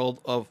in the world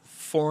of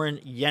foreign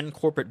yen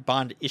corporate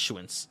bond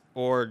issuance,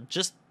 or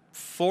just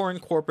foreign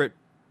corporate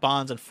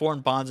bonds and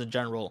foreign bonds in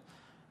general,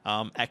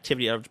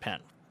 activity out of Japan.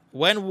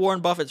 When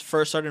Warren Buffett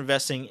first started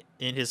investing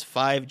in his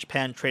 5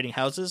 Japan trading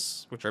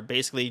houses, which are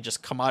basically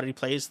just commodity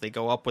plays, they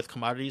go up with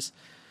commodity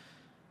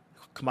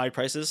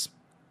prices.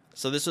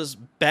 So this was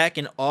back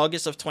in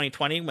August of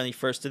 2020 when he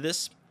first did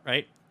this,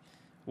 right?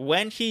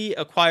 When he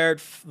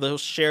acquired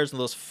those shares in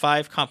those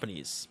 5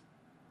 companies,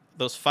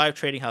 those 5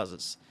 trading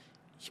houses,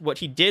 what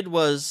he did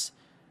was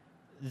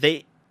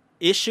they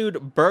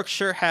issued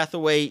Berkshire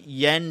Hathaway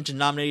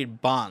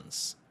yen-denominated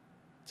bonds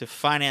to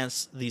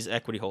finance these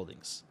equity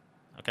holdings,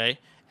 okay?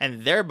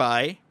 And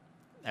thereby,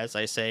 as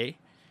I say,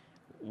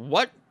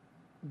 what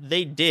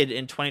they did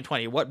in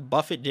 2020, what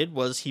Buffett did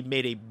was he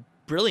made a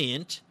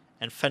brilliant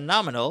and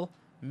phenomenal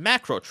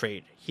macro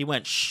trade. He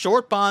went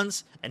short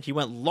bonds and he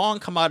went long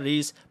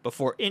commodities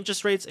before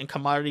interest rates and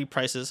commodity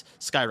prices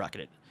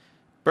skyrocketed.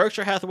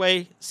 Berkshire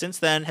Hathaway, since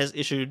then, has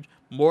issued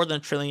more than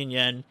 1 trillion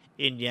yen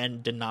in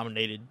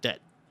yen-denominated debt.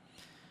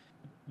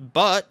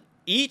 But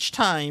each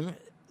time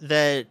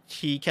that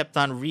he kept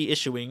on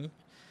reissuing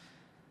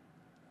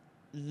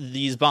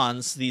these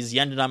bonds, these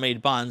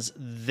yen-denominated bonds,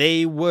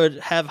 they would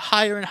have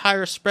higher and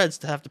higher spreads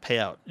to have to pay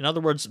out. In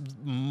other words,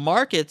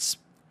 markets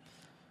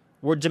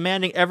were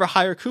demanding ever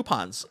higher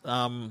coupons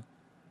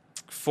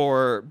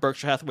for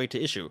Berkshire Hathaway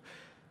to issue,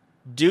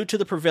 due to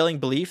the prevailing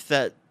belief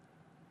that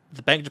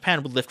the Bank of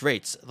Japan would lift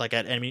rates like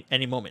at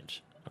any moment.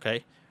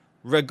 Okay,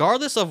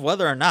 regardless of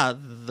whether or not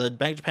the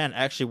Bank of Japan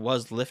actually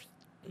was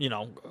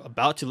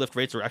about to lift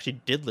rates or actually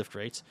did lift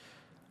rates,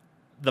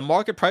 the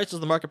market price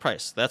is the market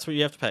price. That's what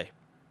you have to pay.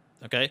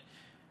 Okay,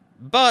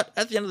 but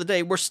at the end of the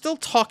day, we're still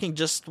talking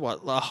just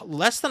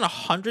less than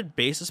 100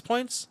 basis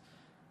points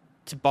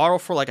to borrow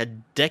for like a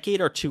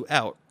decade or two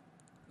out.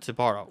 To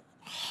borrow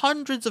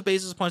hundreds of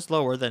basis points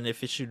lower than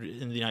if issued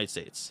in the United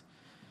States.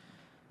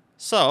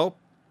 So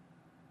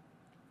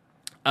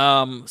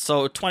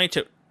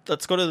 22.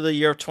 Let's go to the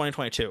year of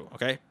 2022.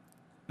 Okay,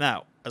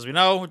 now as we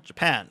know,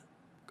 Japan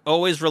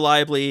always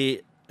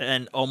reliably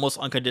and almost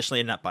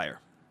unconditionally a net buyer,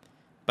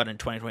 but in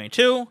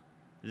 2022,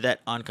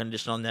 that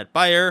unconditional net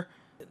buyer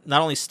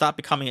not only stopped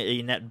becoming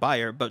a net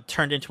buyer, but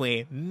turned into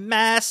a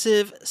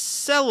massive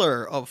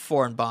seller of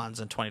foreign bonds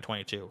in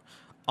 2022,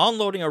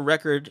 unloading a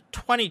record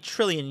 20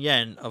 trillion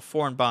yen of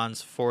foreign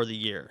bonds for the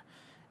year.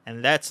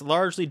 And that's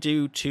largely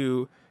due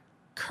to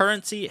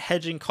currency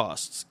hedging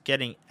costs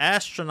getting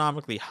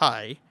astronomically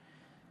high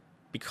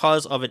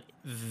because of a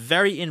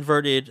very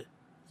inverted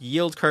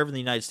yield curve in the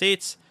United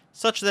States,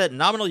 such that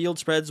nominal yield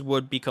spreads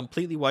would be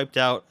completely wiped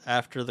out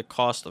after the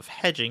cost of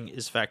hedging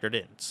is factored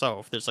in. So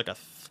if there's like a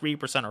 3%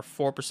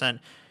 or 4%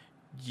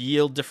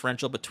 yield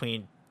differential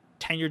between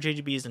 10-year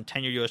JGBs and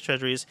 10-year US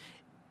Treasuries,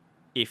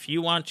 if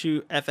you want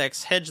to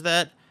FX hedge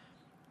that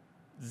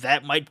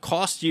might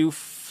cost you,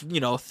 3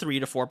 to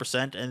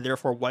 4%, and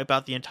therefore wipe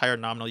out the entire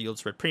nominal yield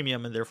spread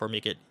premium, and therefore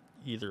make it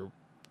either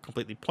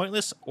completely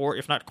pointless or,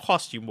 if not,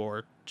 cost you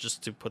more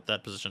just to put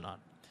that position on.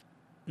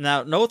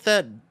 Now, note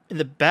that in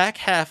the back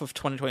half of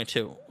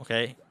 2022,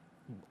 okay,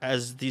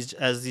 as these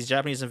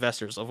Japanese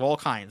investors of all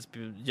kinds,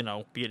 be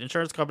it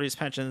insurance companies,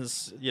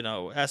 pensions,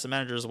 asset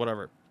managers,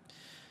 whatever,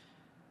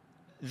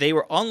 they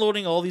were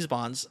unloading all these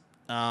bonds,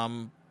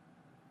 but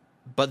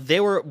what they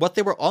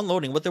were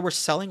unloading, what they were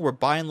selling were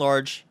by and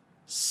large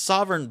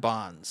sovereign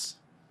bonds,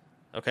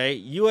 okay,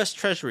 U.S.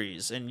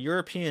 Treasuries and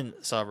European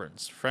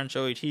sovereigns, French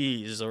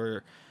OATs,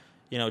 or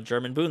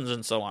German Bunds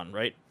and so on,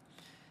 right?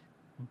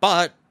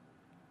 But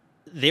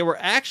they were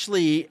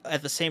actually,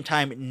 at the same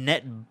time,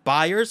 net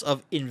buyers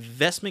of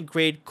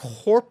investment-grade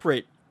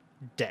corporate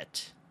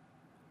debt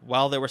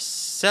while they were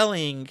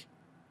selling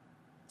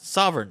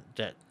sovereign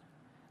debt,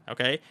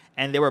 okay?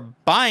 And they were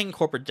buying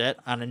corporate debt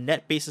on a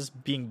net basis,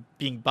 being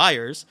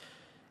buyers,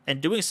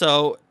 and doing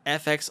so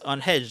FX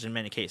unhedged in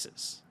many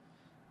cases.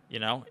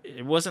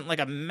 It wasn't like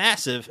a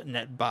massive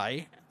net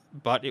buy,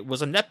 but it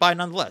was a net buy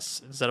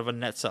nonetheless, instead of a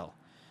net sell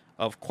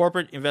of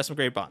corporate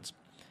investment-grade bonds.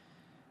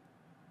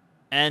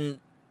 And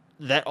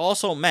that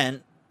also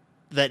meant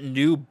that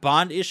new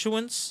bond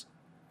issuance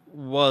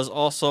was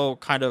also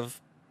kind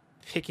of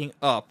picking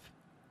up,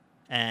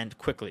 and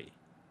quickly.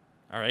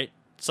 All right,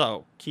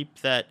 so keep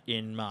that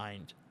in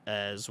mind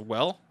as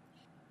well.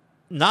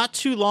 Not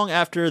too long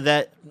after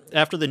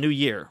the new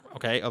year,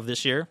 okay, of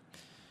this year,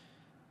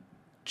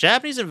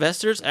 Japanese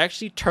investors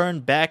actually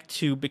turned back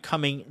to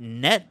becoming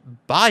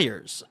net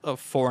buyers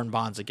of foreign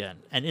bonds again,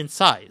 and in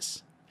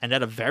size, and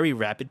at a very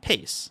rapid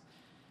pace.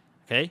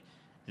 Okay?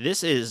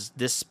 This is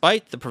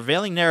despite the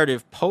prevailing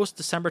narrative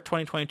post-December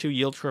 2022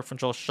 yield curve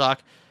control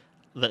shock,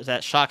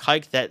 that shock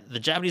hike, that the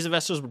Japanese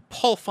investors would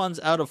pull funds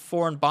out of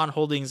foreign bond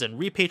holdings and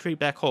repatriate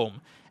back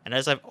home And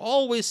as I've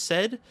always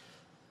said,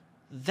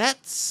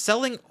 that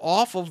selling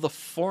off of the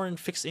foreign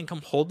fixed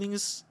income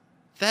holdings,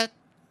 that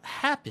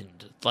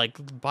happened,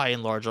 like, by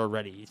and large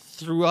already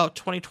throughout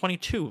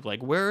 2022.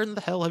 Like, where in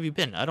the hell have you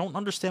been? I don't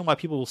understand why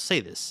people will say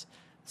this.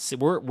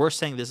 We're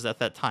saying this at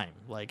that time.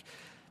 Like,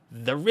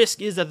 the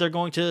risk is that they're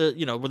going to,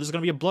 where there's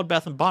going to be a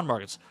bloodbath in bond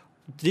markets.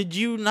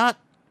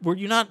 Were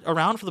you not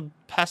around for the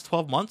past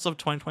 12 months of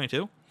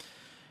 2022? All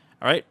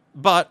right.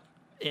 But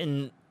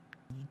in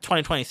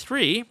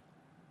 2023,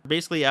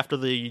 basically after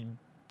the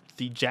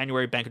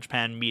January Bank of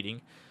Japan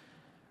meeting,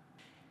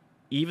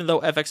 even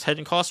though FX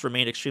hedging costs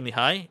remained extremely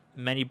high,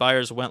 many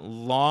buyers went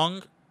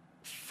long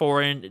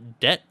foreign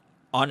debt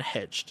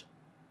unhedged.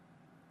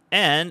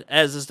 And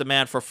as this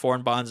demand for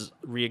foreign bonds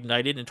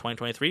reignited in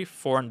 2023,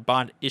 foreign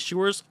bond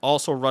issuers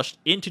also rushed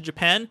into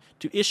Japan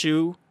to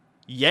issue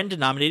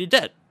yen-denominated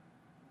debt,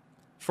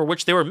 for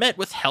which they were met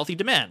with healthy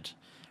demand.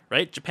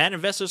 Right? Japan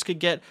investors could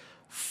get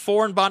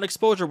foreign bond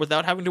exposure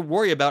without having to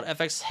worry about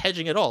FX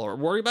hedging at all, or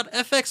worry about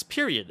FX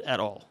period at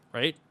all.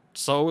 Right?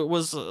 So it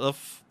was a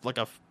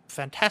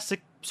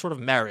fantastic sort of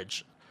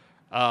marriage.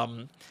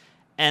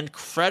 And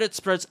credit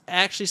spreads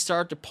actually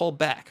started to pull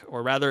back,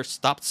 or rather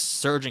stopped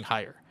surging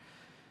higher.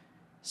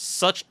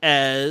 Such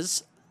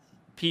as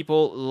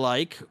people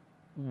like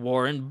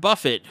Warren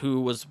Buffett,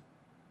 who was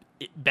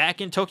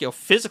back in Tokyo,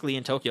 physically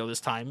in Tokyo this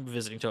time,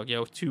 visiting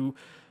Tokyo, to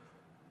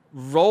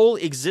roll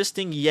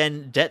existing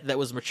yen debt that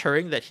was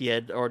maturing that he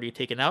had already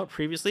taken out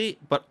previously,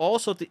 but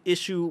also to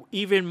issue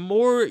even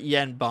more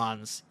yen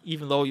bonds,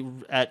 even though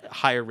at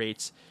higher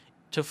rates,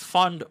 to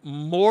fund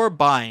more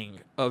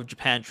buying of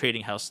Japan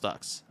trading house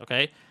stocks.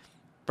 Okay,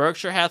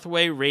 Berkshire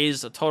Hathaway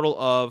raised a total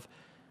of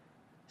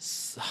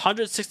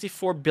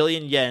 164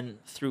 billion yen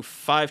through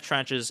 5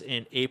 tranches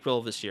in April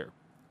of this year,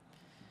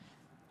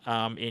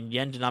 in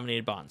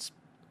yen-denominated bonds.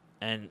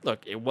 And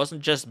look, it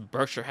wasn't just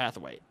Berkshire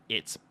Hathaway.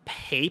 It's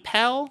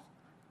PayPal,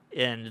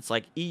 and it's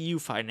like EU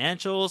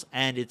financials,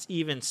 and it's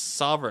even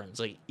sovereigns,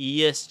 like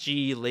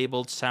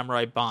ESG-labeled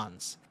samurai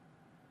bonds.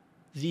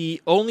 The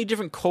only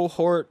different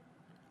cohort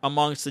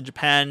amongst the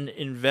Japan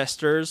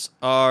investors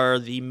are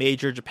the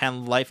major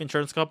Japan life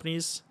insurance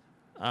companies,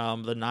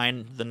 the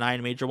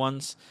nine major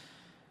ones.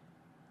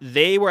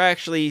 They were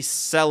actually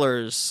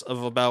sellers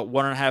of about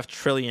 1.5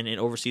 trillion in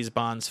overseas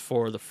bonds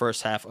for the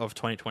first half of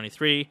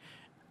 2023,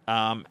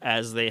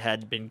 as they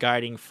had been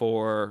guiding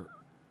for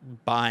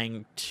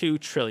buying 2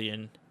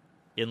 trillion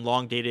in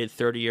long-dated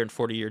 30-year and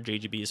 40-year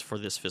JGBs for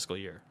this fiscal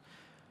year.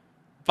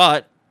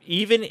 But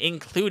even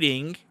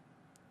including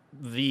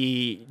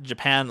the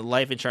Japan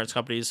life insurance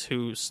companies,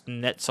 who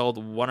net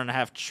sold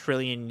 1.5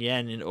 trillion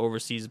yen in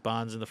overseas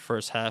bonds in the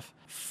first half,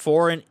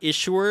 foreign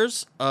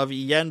issuers of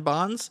yen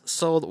bonds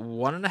sold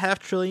 1.5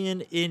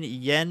 trillion in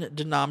yen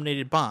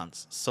denominated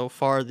bonds so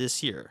far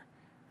this year.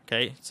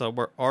 Okay, so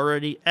we're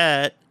already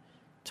at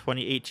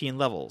 2018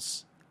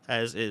 levels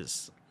as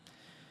is.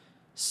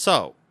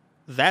 So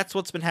that's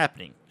what's been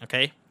happening.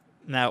 Okay,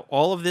 now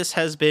all of this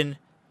has been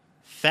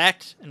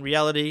fact and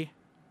reality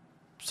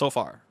so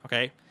far.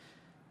 Okay.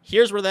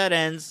 Here's where that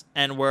ends,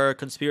 and where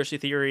conspiracy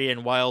theory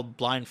and wild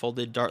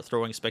blindfolded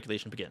dart-throwing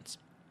speculation begins.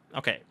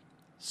 Okay,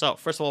 so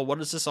first of all, what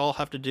does this all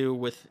have to do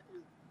with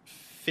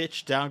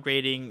Fitch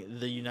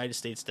downgrading the United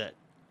States debt?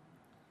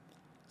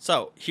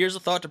 So here's a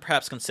thought to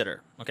perhaps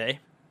consider, okay?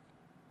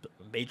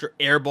 Major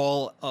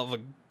airball of a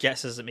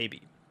guess as it may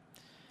be.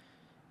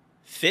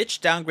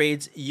 Fitch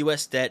downgrades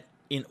U.S. debt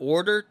in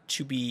order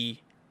to be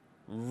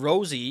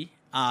rosy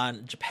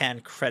on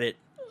Japan credit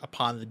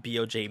upon the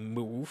BOJ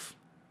move,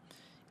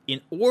 in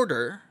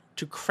order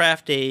to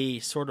craft a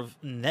sort of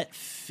net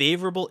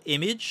favorable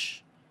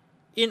image,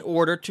 in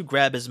order to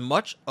grab as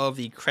much of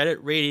the credit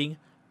rating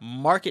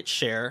market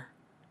share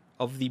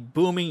of the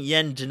booming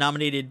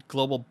yen-denominated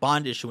global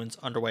bond issuance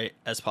underway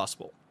as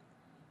possible.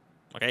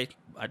 Okay,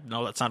 I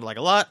know that sounded like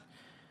a lot,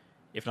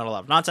 if not a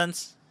lot of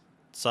nonsense.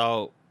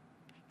 So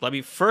let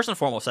me first and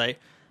foremost say,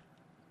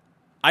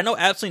 I know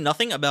absolutely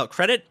nothing about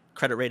credit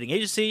rating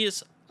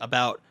agencies,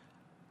 about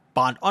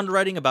bond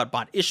underwriting, about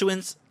bond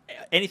issuance,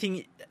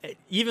 anything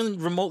even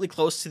remotely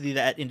close to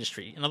that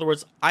industry. In other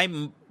words, I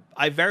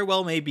very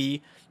well may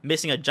be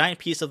missing a giant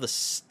piece of the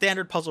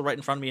standard puzzle right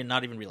in front of me and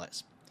not even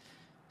realize.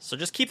 So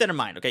just keep that in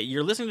mind, okay?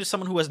 You're listening to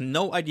someone who has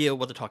no idea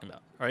what they're talking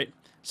about, all right?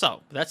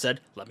 So, that said,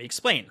 let me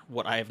explain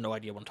what I have no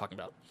idea what I'm talking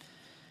about.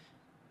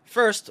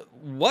 First,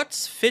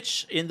 what's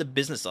Fitch in the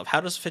business of? How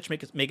does Fitch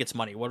make its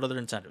money? What are their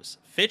incentives?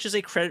 Fitch is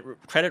a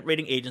credit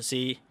rating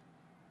agency,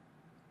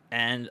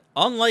 and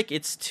unlike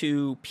its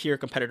two peer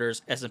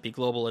competitors, S&P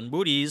Global and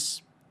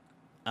Moody's,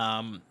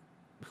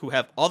 who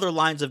have other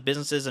lines of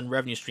businesses and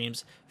revenue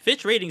streams,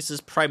 Fitch Ratings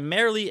is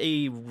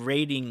primarily a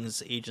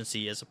ratings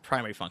agency as a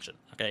primary function.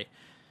 Okay,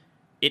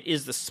 it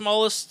is the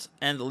smallest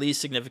and the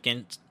least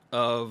significant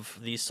of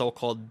the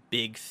so-called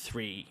Big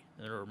Three,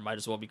 or might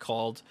as well be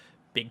called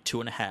Big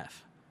 2.5,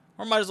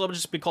 or might as well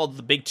just be called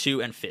the Big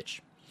Two and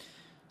Fitch.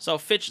 So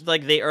Fitch,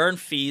 they earn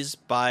fees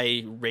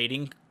by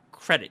rating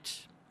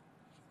credit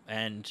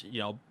and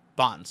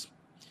bonds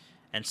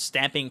and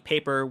stamping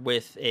paper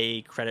with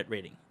a credit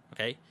rating.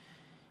 Okay,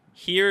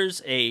 Here's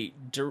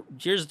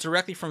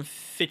directly from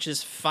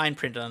Fitch's fine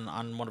print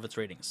on one of its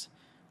ratings.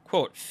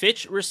 Quote,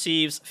 Fitch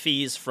receives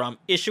fees from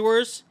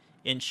issuers,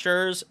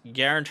 insurers,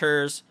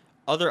 guarantors,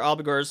 other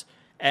obligors,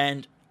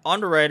 and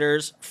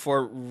underwriters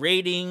for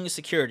rating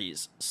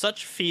securities.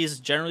 Such fees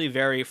generally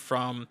vary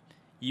from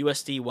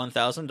USD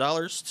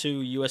 $1,000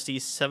 to USD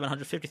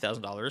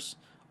 $750,000,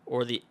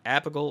 or the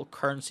applicable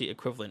currency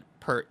equivalent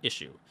per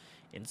issue.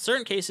 In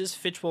certain cases,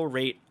 Fitch will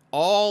rate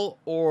all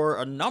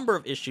or a number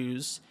of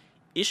issues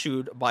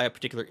issued by a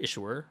particular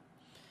issuer.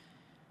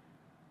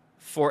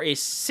 For a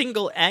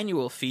single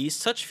annual fee,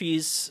 such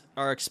fees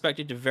are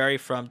expected to vary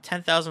from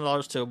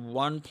 $10,000 to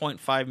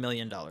 $1.5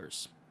 million.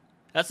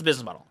 That's the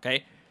business model,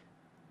 okay?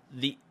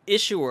 The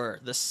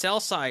issuer, the sell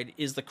side,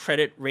 is the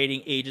credit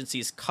rating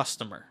agency's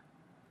customer,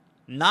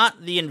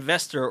 not the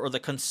investor or the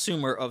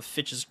consumer of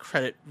Fitch's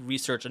credit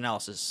research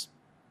analysis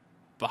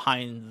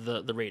behind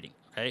the rating,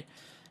 okay?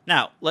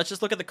 Now, let's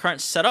just look at the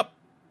current setup,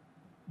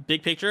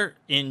 big picture,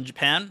 in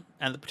Japan,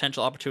 and the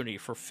potential opportunity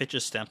for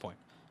Fitch's standpoint,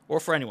 or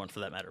for anyone for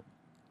that matter.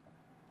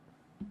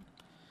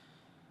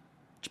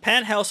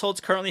 Japan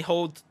households currently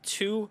hold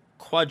 2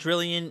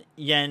 quadrillion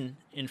yen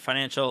in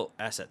financial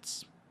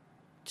assets.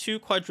 2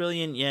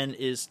 quadrillion yen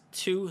is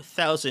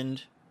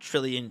 2,000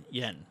 trillion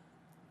yen,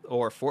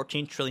 or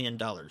 $14 trillion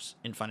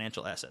in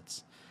financial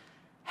assets.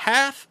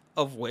 Half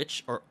of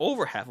which, or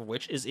over half of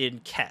which, is in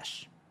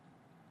cash.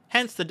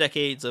 Hence the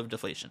decades of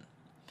deflation.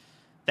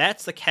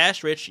 That's the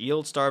cash-rich,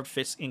 yield-starved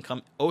fixed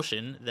income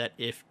ocean that,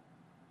 if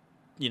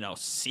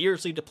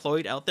seriously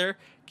deployed out there,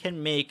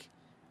 can make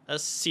a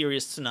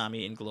serious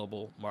tsunami in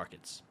global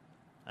markets.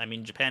 I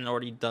mean, Japan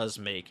already does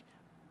make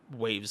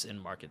waves in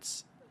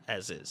markets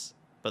as is,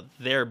 but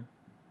they're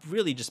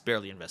really just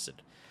barely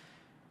invested.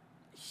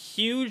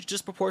 Huge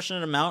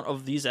disproportionate amount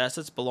of these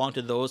assets belong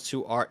to those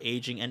who are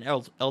aging and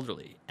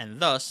elderly, and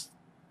thus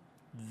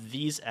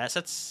these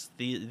assets,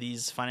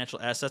 these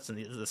financial assets, and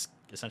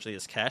essentially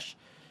this cash,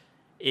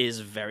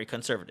 is very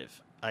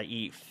conservative,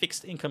 i.e.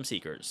 fixed income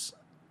seekers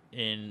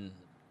in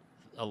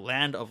a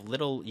land of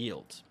little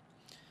yield.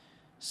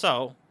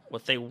 So,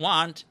 what they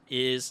want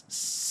is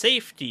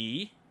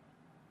safety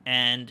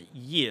and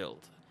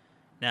yield.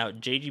 Now,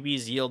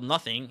 JGBs yield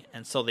nothing,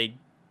 and so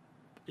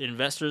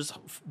investors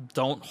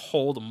don't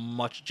hold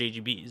much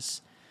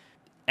JGBs,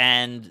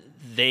 and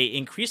they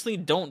increasingly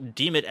don't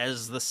deem it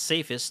as the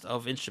safest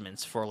of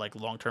instruments for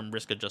long-term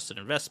risk-adjusted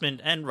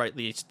investment, and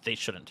rightly they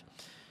shouldn't.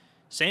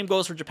 Same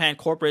goes for Japan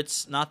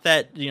corporates. Not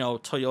that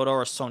Toyota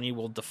or Sony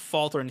will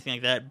default or anything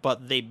like that,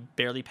 but they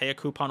barely pay a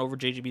coupon over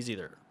JGBs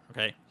either.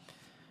 Okay.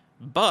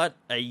 But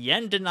a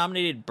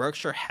yen-denominated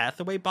Berkshire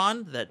Hathaway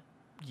bond that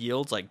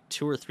yields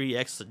 2 or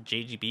 3x the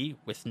JGB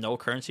with no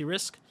currency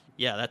risk,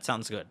 yeah, that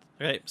sounds good.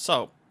 Okay,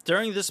 so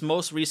during this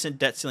most recent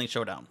debt ceiling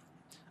showdown,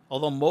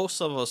 although most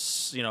of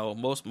us,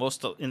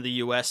 most in the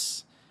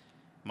U.S.,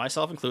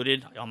 myself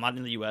included, I'm not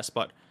in the U.S.,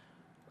 but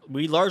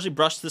we largely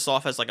brushed this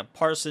off as a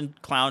partisan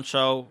clown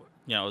show.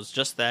 It's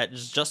just that.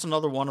 It's just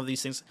another one of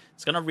these things.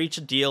 It's going to reach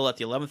a deal at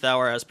the 11th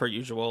hour as per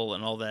usual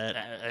and all that,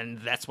 and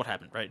that's what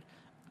happened, right?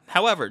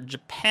 However,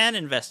 Japan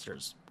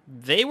investors,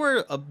 they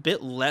were a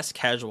bit less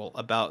casual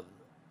about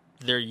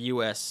their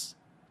U.S.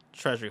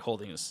 Treasury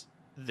holdings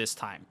this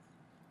time.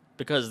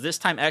 Because this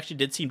time actually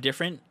did seem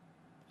different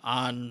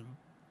on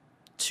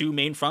 2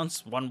 main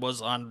fronts. One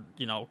was on,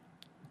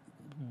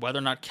 whether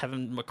or not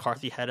Kevin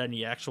McCarthy had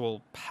any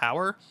actual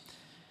power.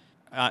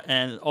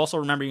 And also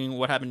remembering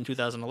what happened in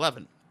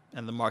 2011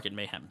 and the market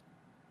mayhem.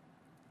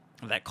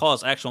 That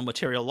caused actual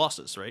material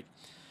losses, right?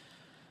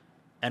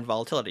 And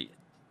volatility.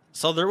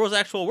 So there was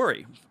actual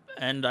worry,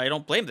 and I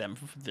don't blame them.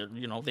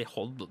 They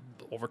hold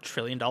over $1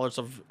 trillion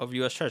of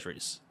U.S.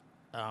 Treasuries,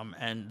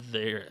 and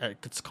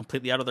it's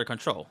completely out of their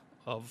control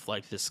of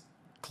this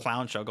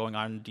clown show going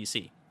on in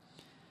D.C.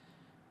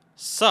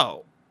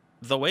 So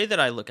the way that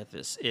I look at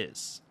this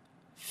is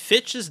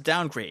Fitch's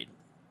downgrade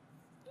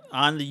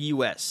on the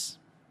U.S.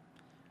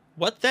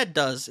 What that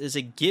does is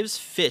it gives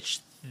Fitch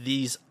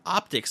these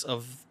optics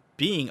of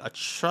being a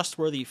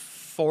trustworthy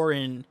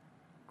foreign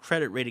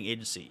credit rating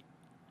agency.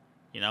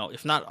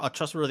 If not a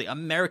trustworthy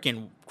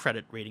American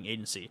credit rating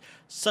agency,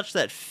 such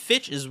that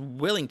Fitch is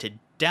willing to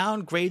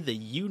downgrade the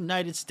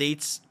United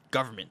States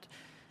government.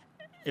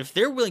 If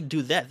they're willing to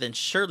do that, then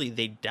surely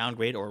they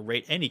downgrade or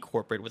rate any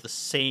corporate with the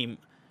same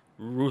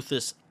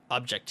ruthless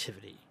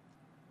objectivity.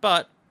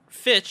 But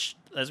Fitch,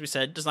 as we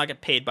said, does not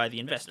get paid by the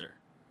investor.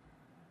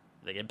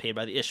 They get paid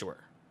by the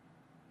issuer.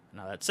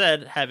 Now that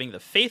said, having the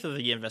faith of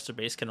the investor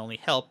base can only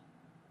help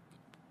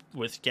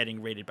with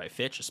getting rated by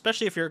Fitch,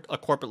 especially if you're a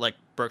corporate like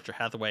Berkshire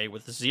Hathaway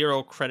with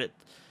zero credit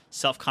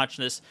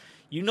self-consciousness.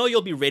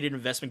 You'll be rated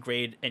investment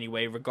grade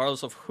anyway,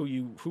 regardless of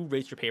who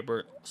rates your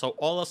paper. So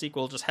all else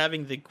equal, just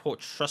having the quote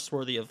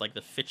trustworthy of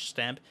the Fitch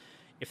stamp,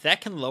 if that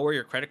can lower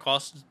your credit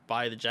costs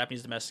by the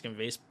Japanese domestic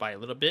base by a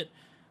little bit,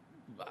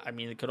 I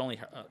mean, it could only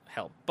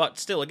help. But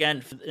still,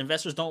 again,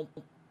 investors don't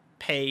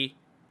pay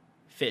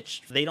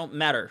Fitch. They don't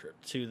matter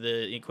to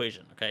the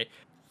equation, okay?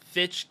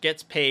 Fitch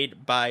gets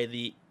paid by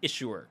the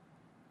issuer.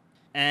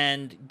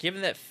 And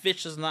given that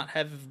Fitch does not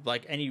have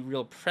like any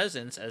real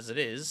presence as it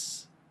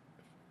is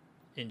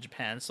in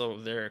Japan, so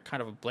they're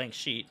kind of a blank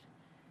sheet,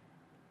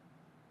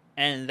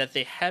 and that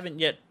they haven't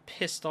yet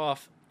pissed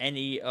off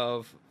any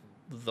of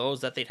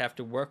those that they'd have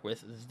to work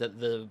with,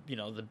 the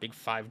big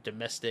five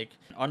domestic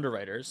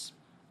underwriters,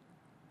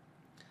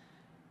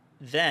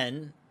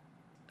 then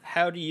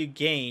how do you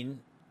gain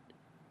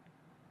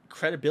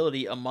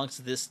credibility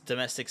amongst this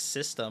domestic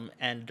system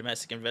and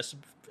domestic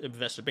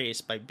investor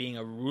base by being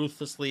a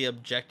ruthlessly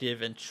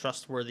objective and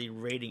trustworthy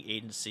rating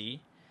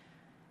agency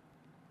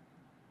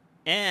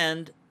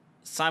and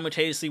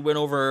simultaneously win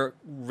over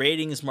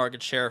ratings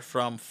market share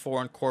from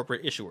foreign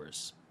corporate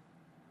issuers?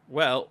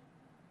 Well,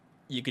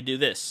 you could do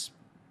this.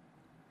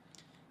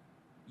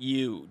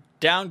 You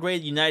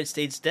downgrade United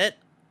States debt,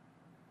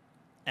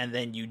 and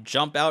then you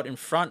jump out in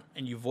front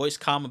and you voice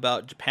calm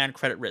about Japan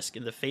credit risk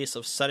in the face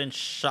of sudden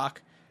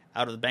shock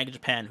out of the Bank of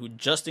Japan, who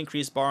just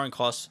increased borrowing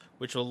costs,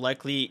 which will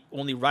likely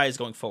only rise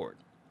going forward.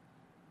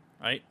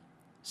 Right?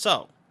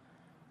 So,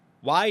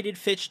 why did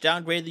Fitch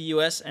downgrade the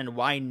US and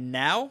why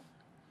now?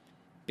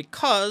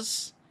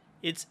 Because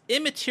it's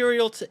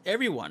immaterial to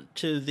everyone,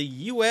 to the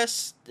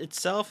US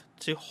itself,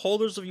 to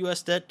holders of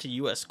US debt, to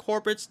US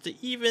corporates, to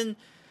even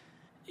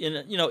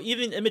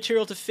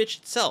immaterial to Fitch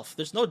itself.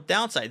 There's no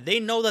downside. They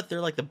know that they're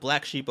like the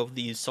black sheep of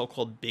these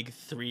so-called big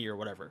three or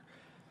whatever.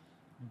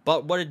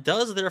 But what it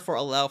does therefore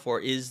allow for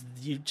is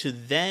you to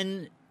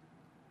then,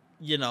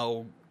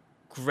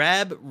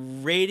 grab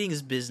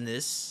ratings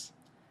business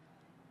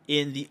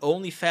in the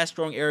only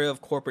fast-growing area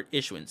of corporate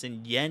issuance,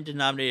 in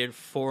yen-denominated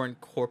foreign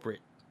corporate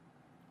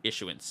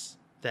issuance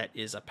that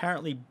is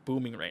apparently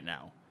booming right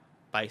now.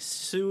 By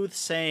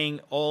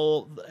soothsaying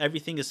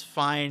everything is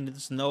fine,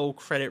 there's no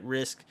credit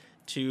risk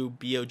to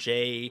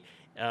BOJ,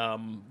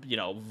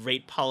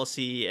 rate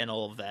policy and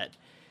all of that,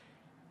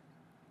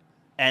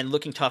 and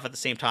looking tough at the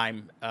same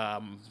time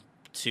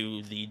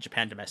to the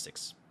Japan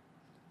domestics.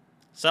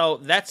 So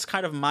that's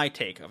kind of my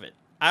take of it.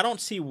 I don't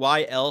see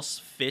why else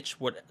Fitch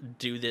would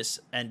do this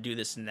and do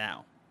this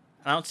now.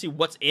 I don't see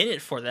what's in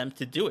it for them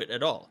to do it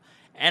at all.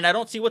 And I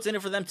don't see what's in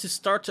it for them to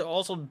start to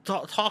also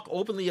talk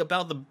openly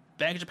about the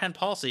Bank of Japan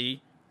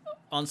policy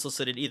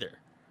unsolicited either.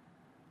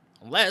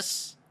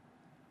 Unless,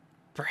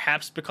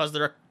 perhaps because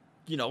they're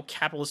a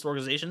capitalist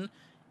organization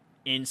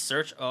in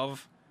search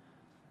of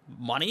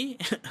money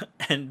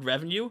and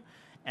revenue,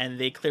 and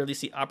they clearly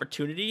see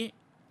opportunity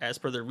as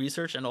per their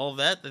research and all of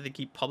that they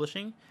keep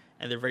publishing,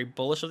 and they're very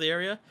bullish of the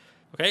area.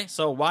 Okay,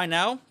 so why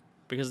now?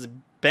 Because the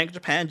Bank of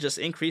Japan just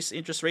increased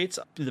interest rates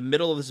in the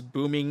middle of this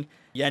booming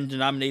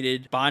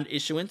yen-denominated bond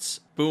issuance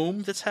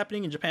boom that's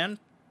happening in Japan.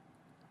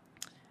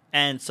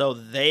 And so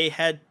they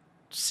had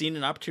seen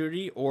an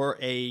opportunity or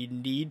a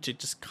need to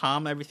just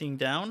calm everything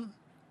down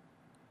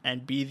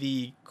and be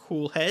the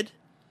cool head.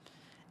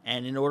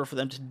 And in order for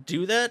them to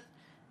do that,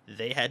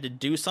 they had to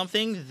do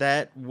something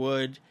that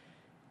would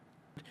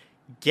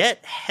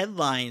get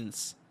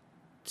headlines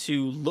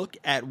to look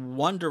at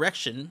one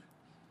direction,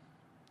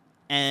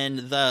 and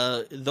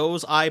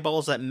those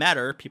eyeballs that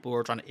matter, people who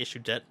are trying to issue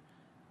debt,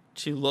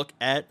 to look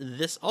at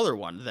this other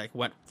one that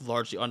went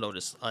largely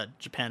unnoticed,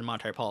 Japan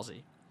monetary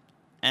policy.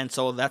 And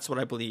so that's what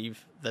I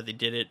believe that they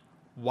did it.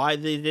 Why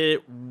they did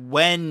it,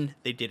 when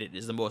they did it,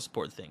 is the most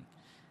important thing.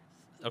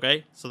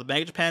 Okay? So the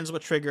Bank of Japan is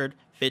what triggered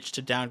Fitch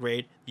to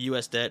downgrade the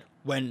U.S. debt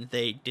when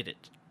they did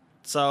it.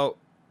 So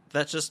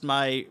that's just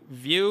my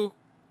view.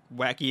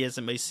 Wacky as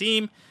it may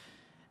seem.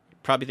 You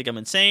probably think I'm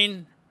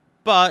insane.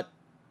 But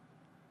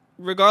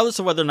regardless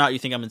of whether or not you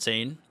think I'm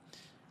insane,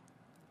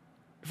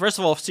 first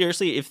of all,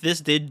 seriously, if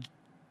this did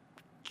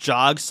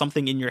jog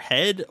something in your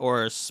head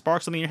or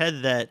spark something in your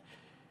head that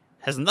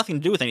has nothing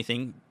to do with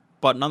anything,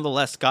 but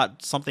nonetheless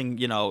got something,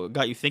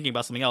 got you thinking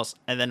about something else,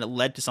 and then it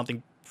led to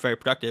something very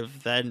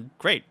productive, then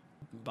great.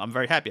 I'm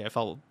very happy. I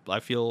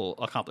feel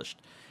accomplished.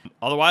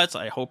 Otherwise,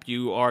 I hope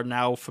you are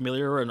now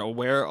familiar and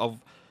aware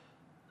of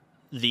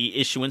the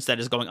issuance that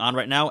is going on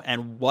right now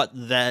and what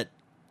that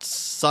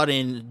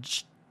sudden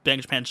Bank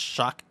of Japan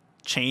shock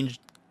change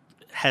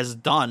has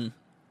done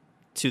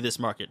to this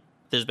market.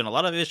 There's been a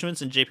lot of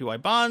issuance in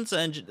JPY bonds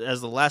and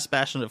as the last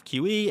bastion of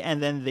QE,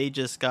 and then they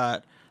just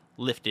got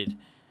lifted.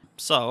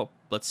 So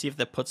let's see if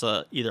that puts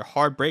a either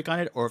hard break on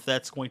it, or if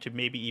that's going to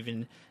maybe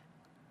even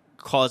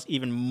cause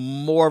even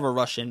more of a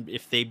rush in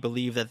if they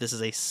believe that this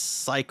is a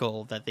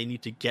cycle that they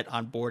need to get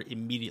on board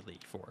immediately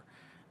for.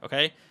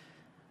 Okay?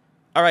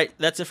 All right,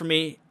 that's it for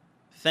me.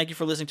 Thank you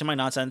for listening to my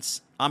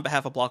nonsense. On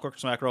behalf of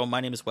Blockworks Macro, my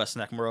name is Wes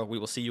Nakamura. We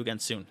will see you again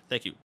soon.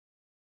 Thank you.